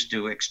that he used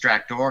to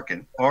extract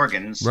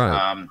organs.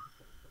 Right.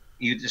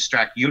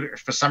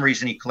 For some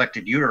reason, he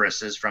collected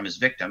uteruses from his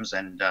victims,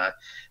 and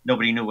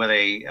nobody knew where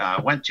they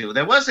went to.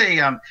 There was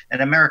an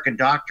American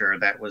doctor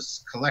that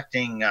was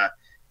collecting at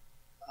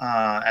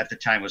the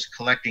time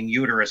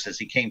uteruses.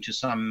 He came to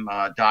some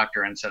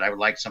doctor and said, "I would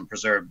like some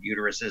preserved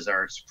uteruses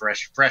or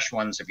fresh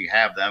ones if you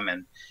have them."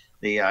 And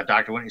the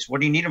doctor went, he said,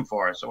 "What do you need them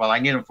for?" So, "Well, I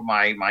need them for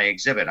my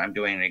exhibit. I'm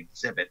doing an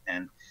exhibit."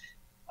 And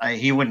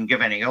he wouldn't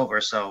give any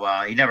over, so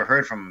he never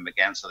heard from him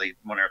again. So they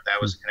wonder if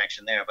that was a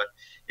connection there. But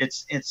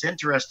it's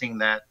interesting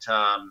that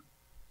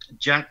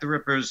Jack the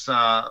Ripper's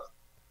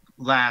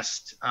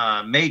last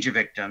major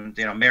victim,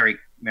 Mary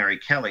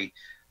Kelly,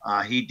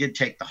 he did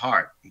take the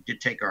heart. He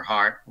did take her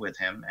heart with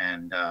him,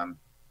 and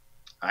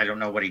I don't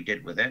know what he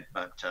did with it,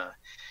 but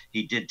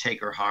he did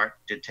take her heart,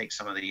 did take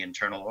some of the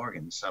internal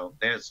organs. So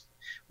there's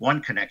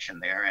one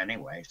connection there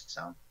anyway.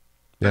 So,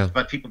 yeah.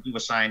 But people do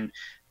assign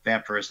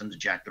vampirism to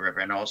Jack the Ripper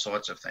and all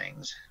sorts of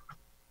things.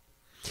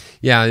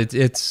 Yeah,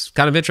 it's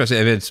kind of interesting.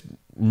 I mean, it's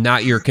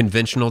not your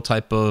conventional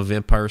type of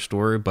vampire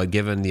story, but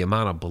given the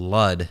amount of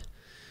blood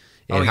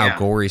and how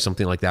gory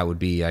something like that would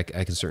be, I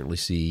can certainly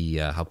see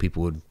how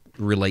people would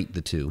relate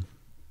the two.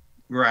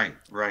 Right,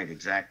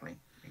 exactly.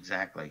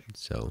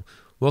 So,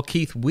 well,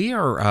 Keith,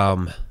 we're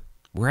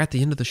at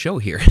the end of the show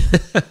here.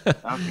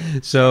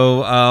 Okay.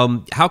 So,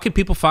 how can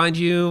people find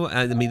you?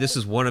 I mean, this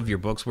is one of your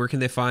books. Where can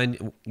they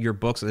find your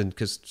books? And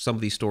because some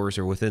of these stores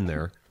are within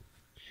there.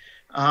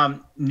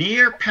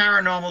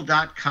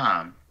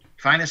 Nearparanormal.com.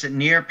 Find us at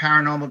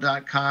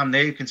nearparanormal.com.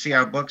 There you can see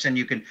our books, and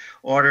you can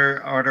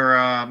order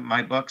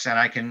my books,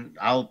 and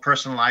I'll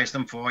personalize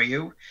them for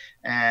you.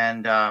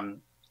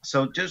 And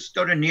so just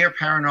go to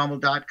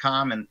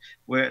nearparanormal.com, and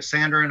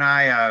Sandra and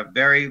I are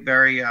very,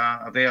 very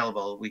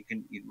available.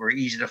 We're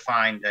easy to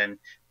find and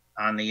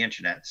on the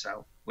internet,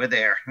 so we're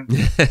there.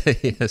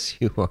 Yes,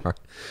 you are.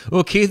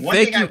 Well, Keith,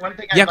 thank you. One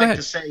thing I'd like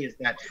to say is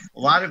that a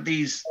lot of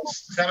these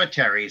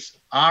cemeteries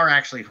are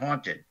actually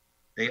haunted.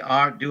 They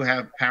do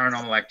have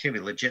paranormal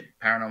activity, legit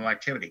paranormal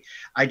activity.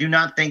 I do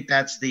not think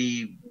that's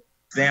the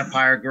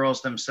vampire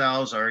girls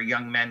themselves or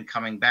young men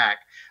coming back.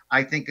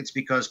 I think it's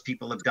because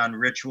people have done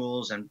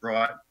rituals and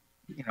brought,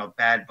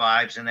 bad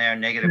vibes in there,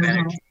 negative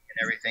energy,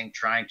 and everything,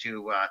 trying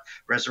to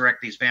resurrect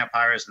these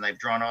vampires, and they've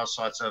drawn all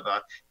sorts of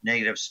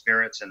negative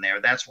spirits in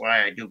there. That's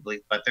why I do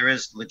believe, but there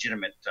is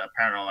legitimate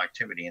paranormal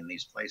activity in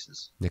these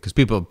places. Yeah, because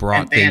people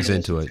brought things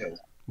into it. Too.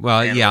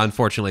 Well, yeah,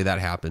 unfortunately that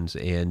happens,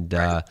 and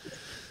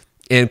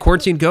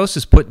Quarantine Ghost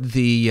has put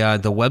the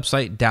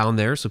website down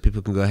there, so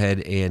people can go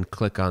ahead and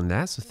click on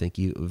that. So thank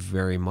you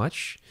very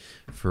much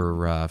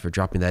for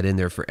dropping that in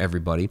there for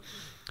everybody.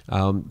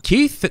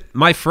 Keith,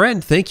 my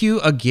friend, thank you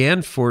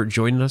again for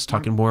joining us,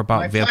 talking more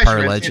about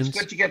vampire legends. It's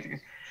good to get,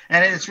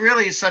 and it's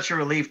really such a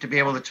relief to be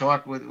able to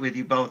talk with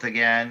you both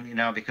again.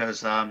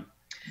 Because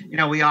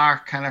we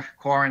are kind of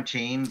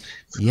quarantined.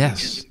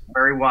 Yes.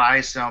 Very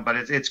wise. But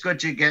it's good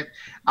to get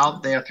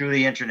out there through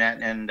the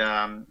internet and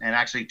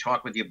actually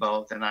talk with you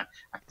both. And I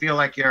feel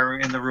like you're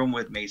in the room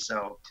with me.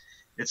 So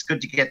it's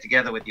good to get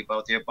together with you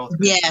both. You're both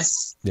good.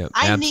 Yes. Yeah,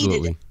 I absolutely.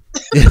 needed it.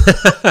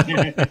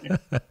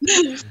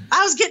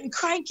 I was getting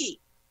cranky.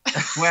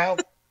 Well,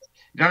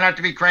 you don't have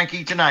to be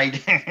cranky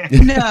tonight.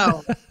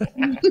 No.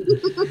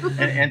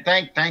 and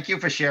thank you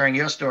for sharing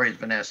your stories,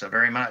 Vanessa,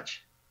 very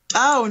much.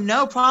 Oh,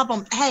 no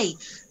problem. Hey,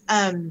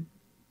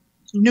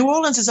 New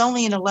Orleans is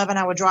only an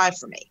 11-hour drive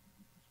for me.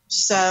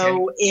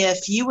 So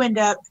if you end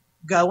up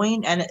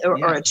going,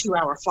 or a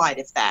 2-hour flight,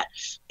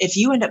 if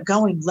you end up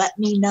going, let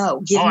me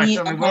know. Give me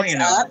a heads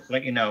up.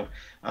 Let you know.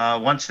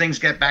 Once things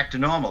get back to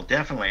normal,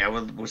 definitely. I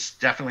will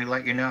definitely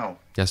let you know.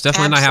 Yeah, it's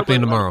definitely not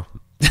happening tomorrow.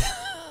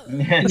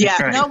 Yeah,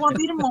 right. No, it won't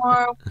be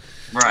tomorrow.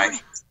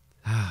 Right.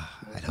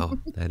 I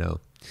know.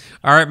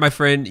 All right, my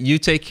friend, you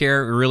take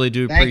care. We really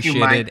do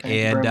appreciate it.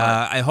 And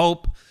I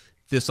hope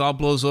this all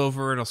blows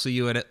over, and I'll see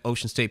you at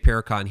Ocean State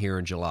Paracon here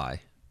in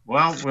July.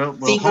 Well,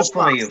 we'll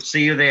hopefully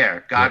see you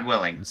there, God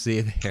willing. See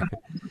you there.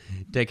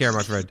 Take care,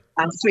 my friend.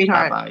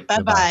 Sweetheart.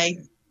 Bye-bye.